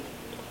family,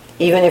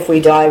 even if we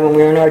die when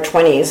we're in our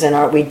 20s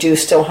and we do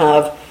still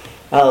have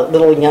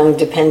little young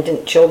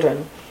dependent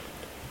children.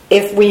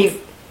 If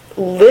we've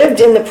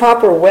lived in the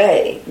proper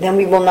way, then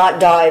we will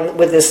not die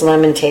with this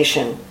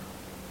lamentation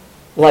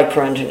like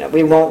Puranjana.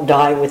 We won't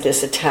die with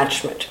this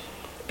attachment,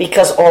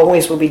 because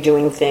always we'll be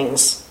doing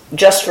things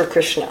just for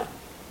Krishna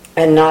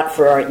and not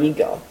for our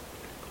ego.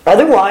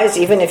 Otherwise,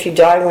 even if you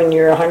die when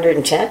you're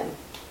 110,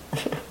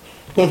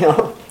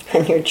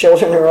 and your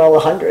children are all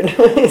 100,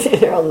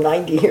 they're all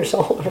 90 years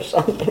old or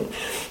something.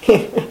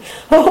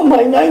 Oh,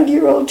 my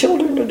 90-year-old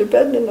children are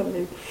dependent on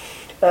me.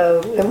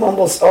 And one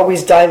will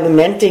always die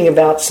lamenting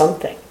about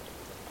something.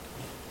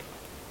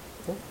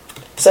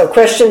 So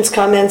questions,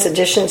 comments,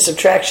 additions,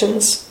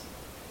 subtractions?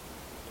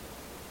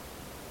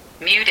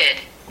 Muted.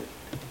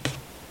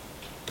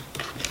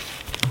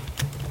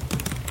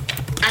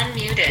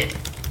 Unmuted.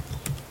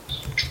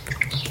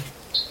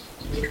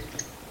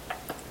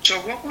 So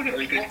what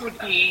would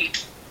be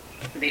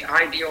the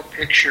ideal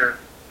picture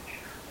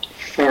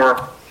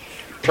for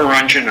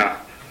Puranjana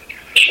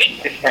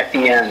at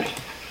the end?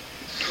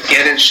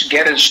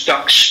 Get his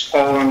ducks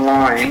all in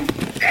line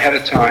ahead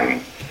of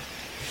time,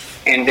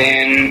 and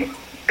then,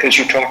 because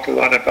you talked a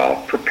lot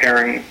about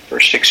preparing for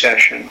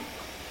succession,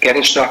 get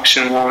his ducks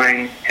in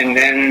line, and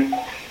then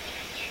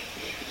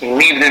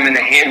leave them in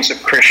the hands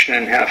of Krishna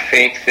and have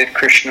faith that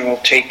Krishna will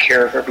take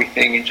care of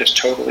everything and just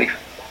totally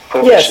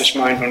focus his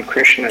mind on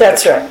Krishna.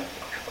 That's right.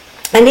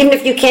 And even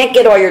if you can't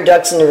get all your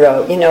ducks in a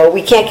row,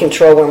 we can't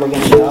control when we're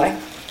going to die.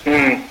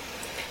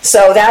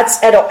 So that's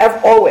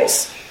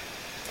always.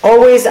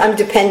 Always I'm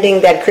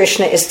depending that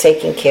Krishna is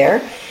taking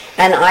care,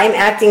 and I'm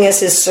acting as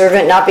his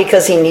servant, not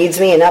because he needs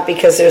me and not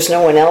because there's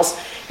no one else,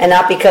 and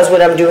not because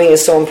what I'm doing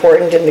is so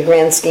important in the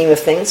grand scheme of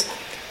things,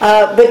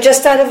 but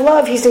just out of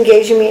love, he's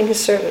engaging me in his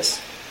service.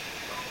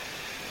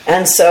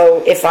 And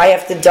so if I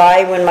have to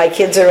die when my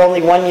kids are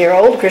only 1 year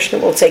old, Krishna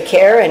will take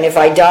care, and if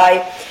I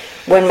die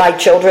when my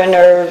children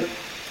are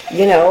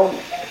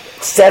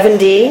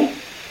 70,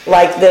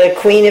 like the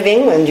Queen of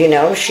England,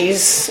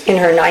 she's in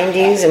her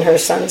 90s and her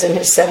son's in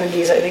his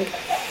 70s, I think.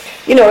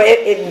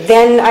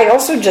 Then I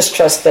also just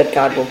trust that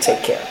God will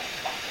take care.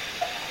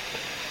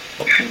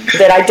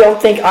 That I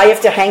don't think I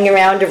have to hang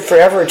around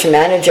forever to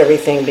manage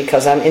everything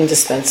because I'm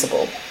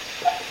indispensable.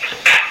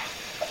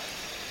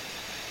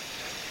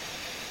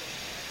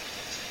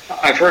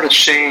 I've heard a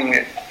saying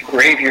that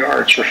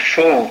graveyards are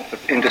full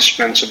of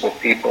indispensable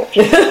people.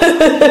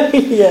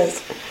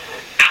 Yes,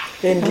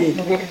 indeed.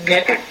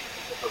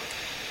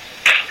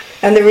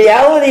 And the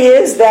reality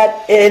is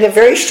that in a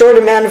very short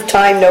amount of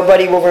time,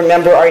 nobody will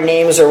remember our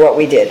names or what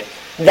we did.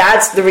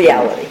 That's the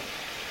reality.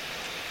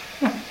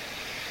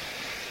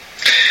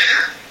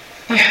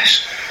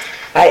 Yes.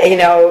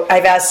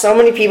 I've asked so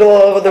many people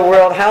all over the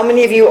world, how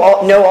many of you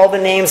know all the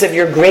names of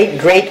your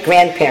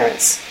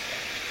great-great-grandparents?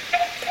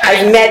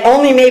 I've met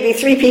only maybe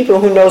 3 people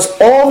who knows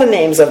all the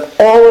names of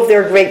all of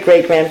their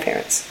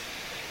great-great-grandparents.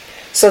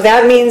 So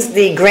that means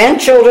the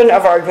grandchildren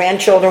of our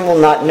grandchildren will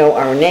not know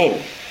our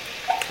name.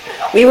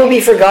 We will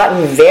be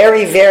forgotten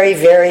very, very,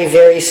 very,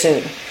 very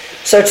soon.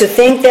 So to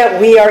think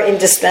that we are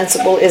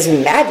indispensable is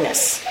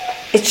madness.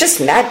 It's just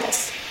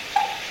madness.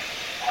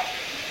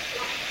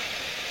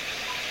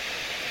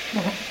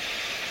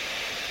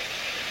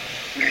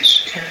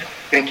 Yes.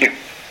 Thank you.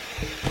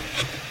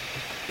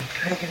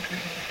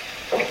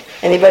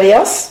 Anybody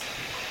else?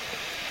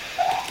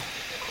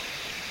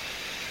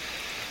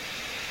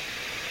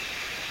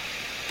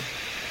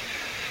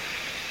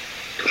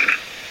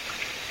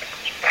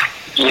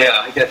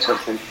 Yeah, I got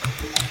something.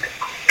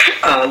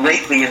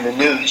 Lately in the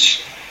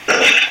news,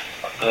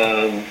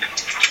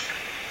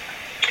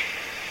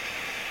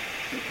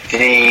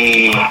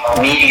 the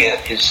media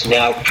is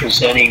now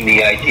presenting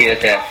the idea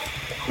that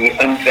the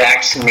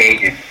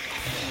unvaccinated,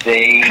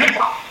 they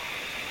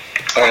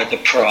are the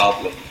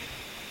problem.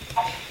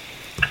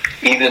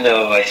 Even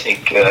though I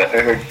think I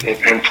heard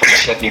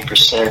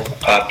 70% of the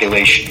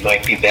population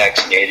might be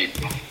vaccinated,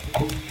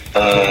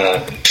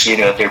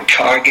 they're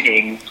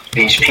targeting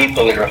these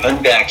people that are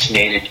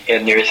unvaccinated,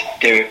 and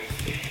they're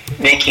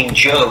making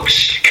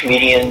jokes.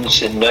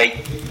 Comedians and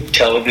night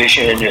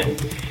television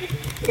and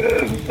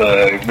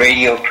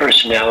radio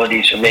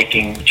personalities are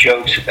making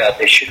jokes about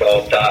they should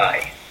all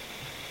die.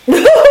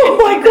 Oh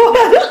my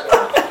God!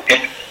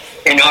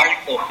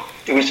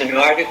 There was an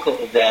article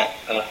that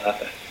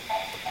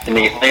in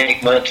the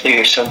Atlantic Monthly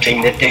or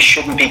something that they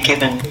shouldn't be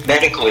given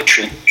medical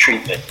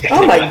treatment.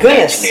 Oh my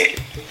goodness!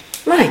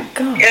 My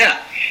God!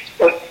 Yeah.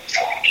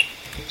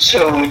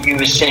 So you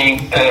were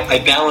saying, I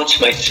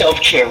balance my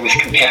self-care with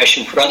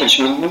compassion for others.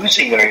 We're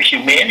losing our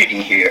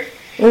humanity here.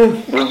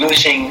 We're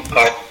losing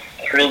our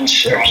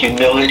tolerance, our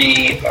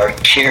humility, our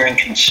care and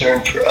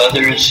concern for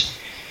others,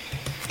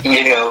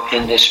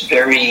 in this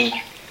very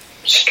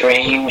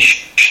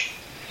strange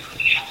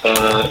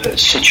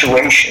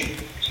situation.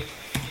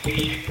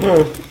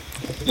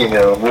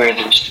 Where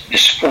there's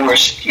this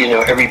forced,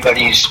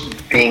 everybody's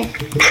being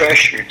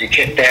pressured to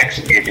get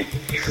vaccinated.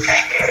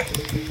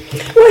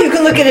 Well, you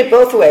can look at it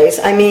both ways.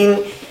 I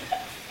mean,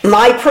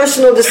 my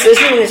personal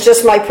decision, and it's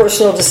just my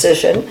personal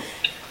decision,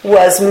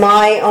 was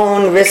my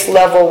own risk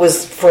level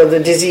for the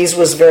disease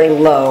was very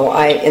low.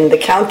 In the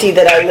county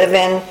that I live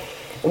in,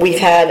 we've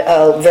had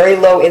a very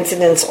low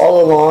incidence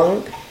all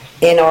along.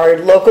 In our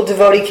local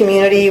devotee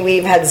community,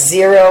 we've had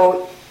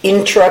 0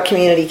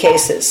 intra-community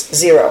cases,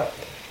 0.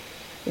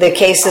 The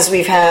cases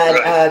we've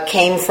had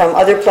came from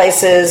other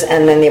places,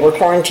 and then they were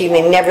quarantined.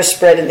 They never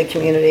spread in the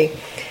community.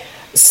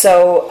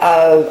 So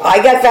I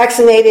got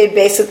vaccinated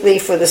basically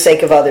for the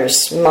sake of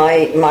others.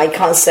 My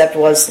concept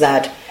was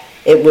that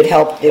it would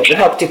help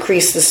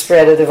decrease the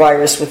spread of the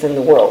virus within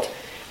the world.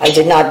 I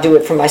did not do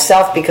it for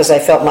myself because I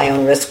felt my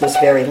own risk was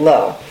very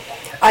low.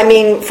 I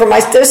mean,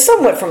 there's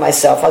somewhat for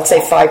myself. I'd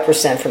say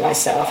 5% for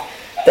myself.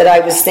 That I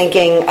was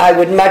thinking I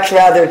would much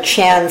rather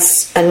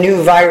chance a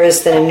new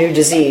virus than a new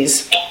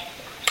disease.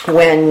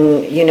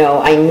 When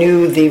I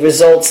knew the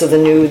results of the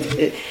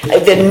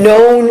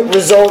known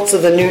results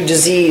of the new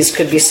disease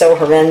could be so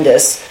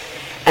horrendous,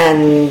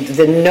 and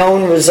the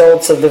known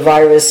results of the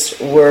virus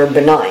were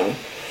benign.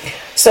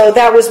 So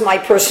that was my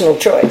personal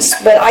choice.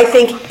 But I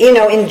think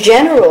in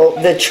general,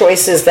 the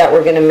choices that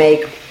we're going to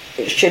make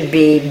should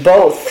be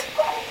both.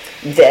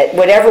 That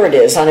whatever it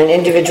is, on an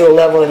individual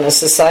level and a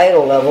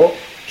societal level,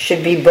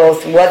 should be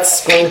both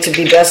what's going to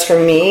be best for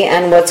me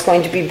and what's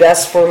going to be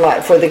best for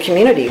the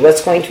community,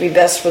 what's going to be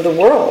best for the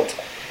world.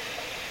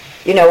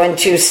 And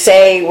to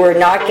say we're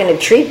not going to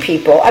treat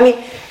people,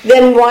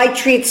 then why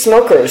treat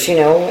smokers, I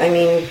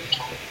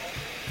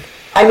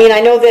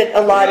know that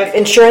a lot of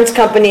insurance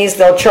companies,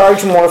 they'll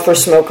charge more for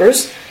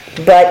smokers,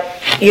 but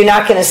you're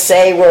not going to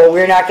say, well,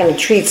 we're not going to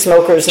treat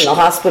smokers in the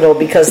hospital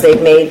because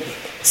they've made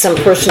some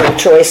personal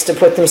choice to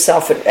put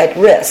themselves at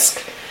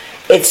risk.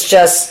 It's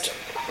just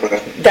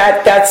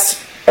that's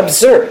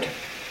absurd.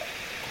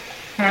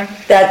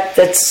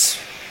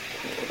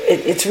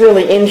 It's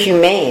really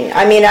inhumane.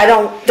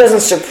 It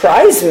doesn't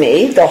surprise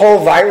me. The whole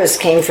virus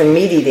came from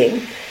meat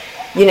eating.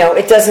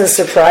 It doesn't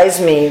surprise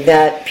me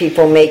that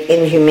people make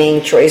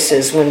inhumane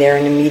choices when they're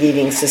in a meat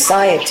eating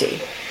society.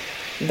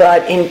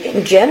 But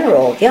in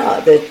general,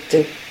 yeah,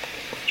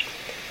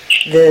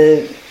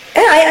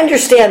 I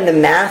understand the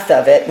math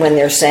of it when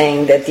they're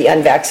saying that the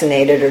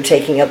unvaccinated are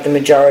taking up the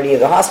majority of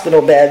the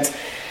hospital beds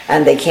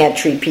and they can't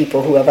treat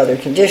people who have other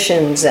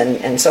conditions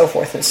and so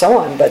forth and so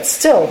on. But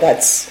still,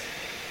 that's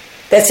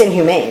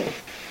inhumane.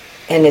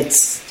 And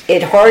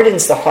it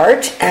hardens the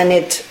heart, and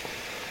it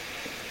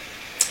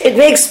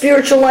makes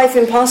spiritual life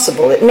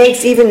impossible. It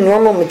makes even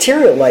normal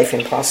material life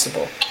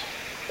impossible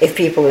if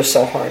people are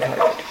so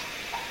hard-hearted.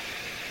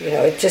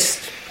 It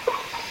just...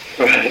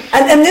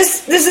 And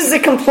this is the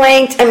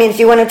complaint. If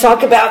you want to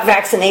talk about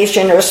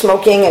vaccination or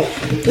smoking, and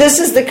this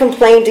is the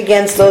complaint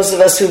against those of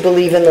us who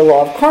believe in the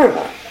law of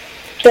karma.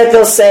 That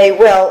they'll say,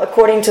 well,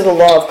 according to the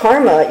law of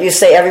karma, you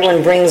say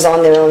everyone brings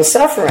on their own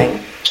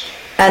suffering,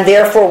 and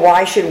therefore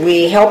why should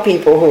we help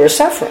people who are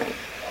suffering?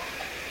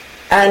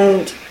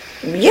 And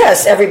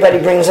yes, everybody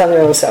brings on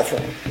their own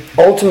suffering,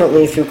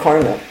 ultimately through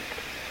karma.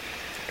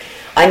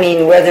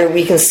 Whether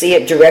we can see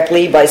it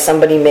directly by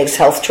somebody makes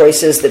health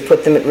choices that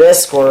put them at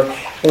risk, or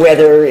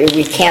whether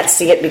we can't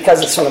see it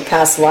because it's from a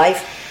past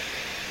life.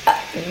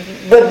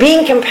 But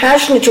being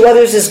compassionate to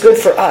others is good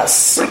for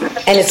us,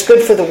 and it's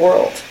good for the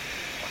world.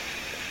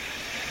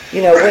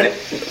 When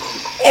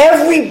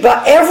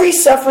every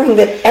suffering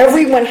that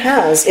everyone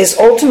has is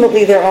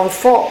ultimately their own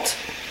fault.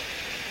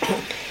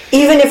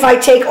 Even if I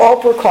take all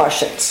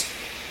precautions.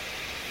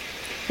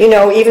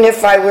 Even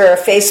if I wear a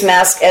face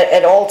mask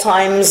at all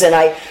times, and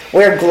I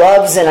wear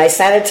gloves, and I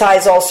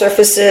sanitize all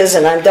surfaces,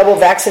 and I'm double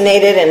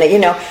vaccinated, and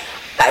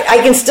I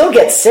can still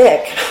get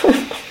sick.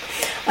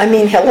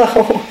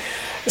 Hello.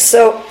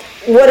 So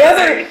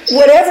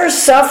whatever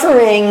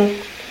suffering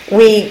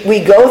we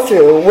go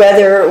through,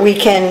 whether we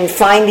can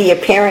find the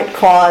apparent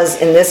cause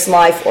in this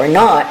life or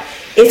not,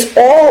 it's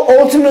all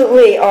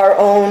ultimately our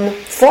own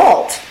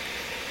fault.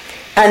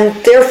 And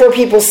therefore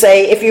people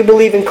say, if you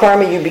believe in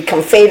karma, you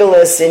become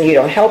fatalists and you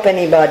don't help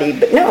anybody.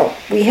 But no,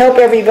 we help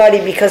everybody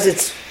because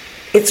it's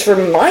for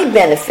my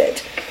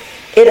benefit.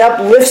 It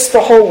uplifts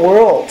the whole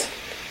world.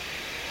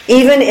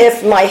 Even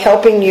if my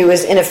helping you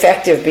is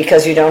ineffective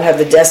because you don't have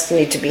the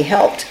destiny to be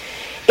helped,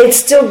 it's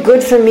still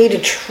good for me to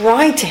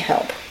try to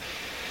help.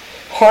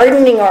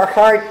 Hardening our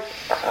heart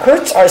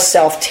hurts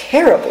ourselves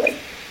terribly.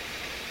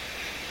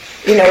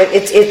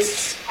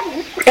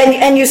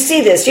 And you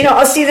see this.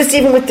 I'll see this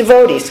even with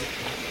devotees.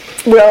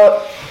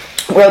 where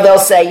they'll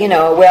say,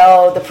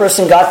 well, the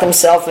person got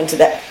themselves into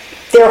that.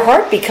 Their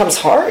heart becomes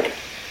hard.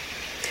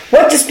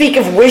 What to speak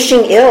of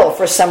wishing ill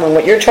for someone?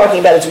 What you're talking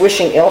about is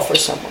wishing ill for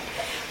someone.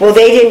 Well,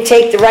 they didn't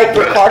take the right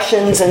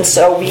precautions, and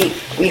so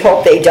we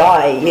hope they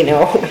die,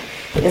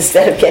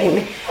 instead of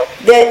getting...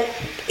 That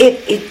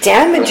it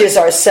damages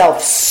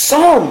ourselves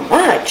so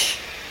much.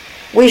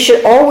 We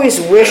should always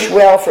wish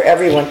well for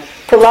everyone.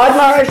 Prahlad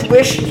Maharaj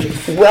wished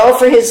well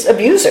for his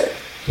abuser.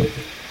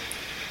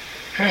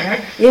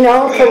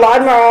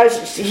 Prahlad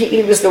Maharaj,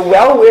 he was the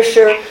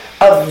well-wisher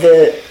of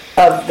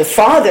the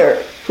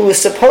father who was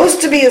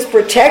supposed to be his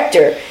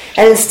protector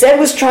and instead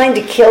was trying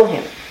to kill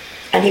him.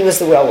 And he was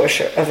the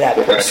well-wisher of that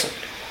person.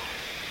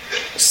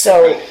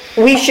 So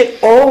we should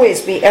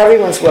always be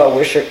everyone's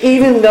well-wisher,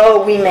 even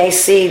though we may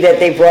see that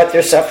they brought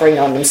their suffering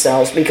on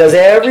themselves, because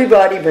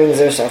everybody brings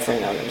their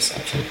suffering on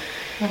themselves.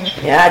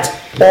 That's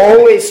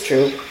always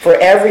true for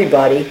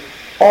everybody,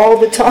 all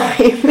the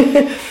time.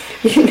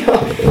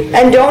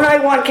 And don't I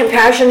want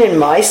compassion in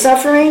my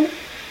suffering?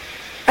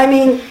 I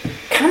mean,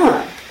 come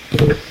on.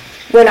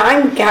 When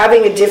I'm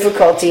having a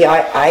difficulty,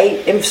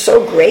 I am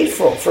so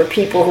grateful for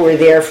people who are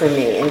there for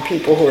me and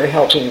people who are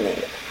helping me.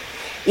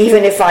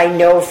 Even if I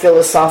know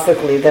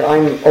philosophically that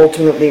I'm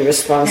ultimately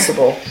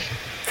responsible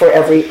for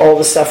all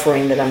the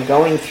suffering that I'm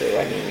going through.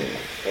 I mean,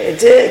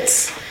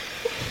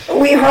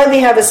 we hardly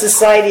have a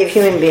society of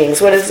human beings.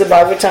 What does the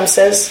Bhagavatam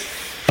says?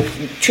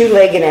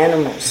 Two-legged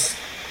animals.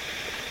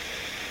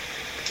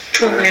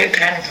 Two-legged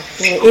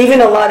animals.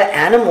 Even a lot of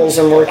animals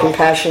are more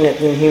compassionate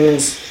than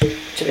humans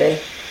today.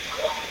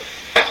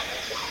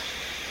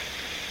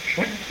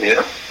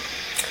 Yeah.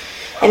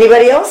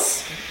 Anybody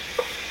else?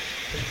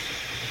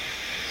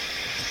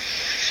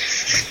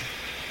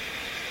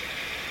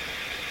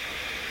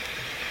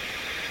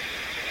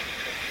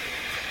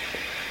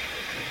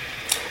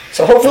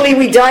 So hopefully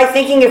we die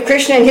thinking of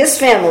Krishna and his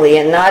family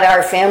and not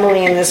our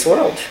family in this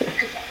world.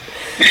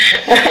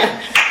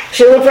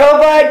 Srila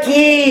Prabhupada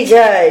ki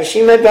jai,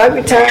 Srimad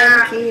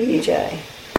Bhagavatam ki jai.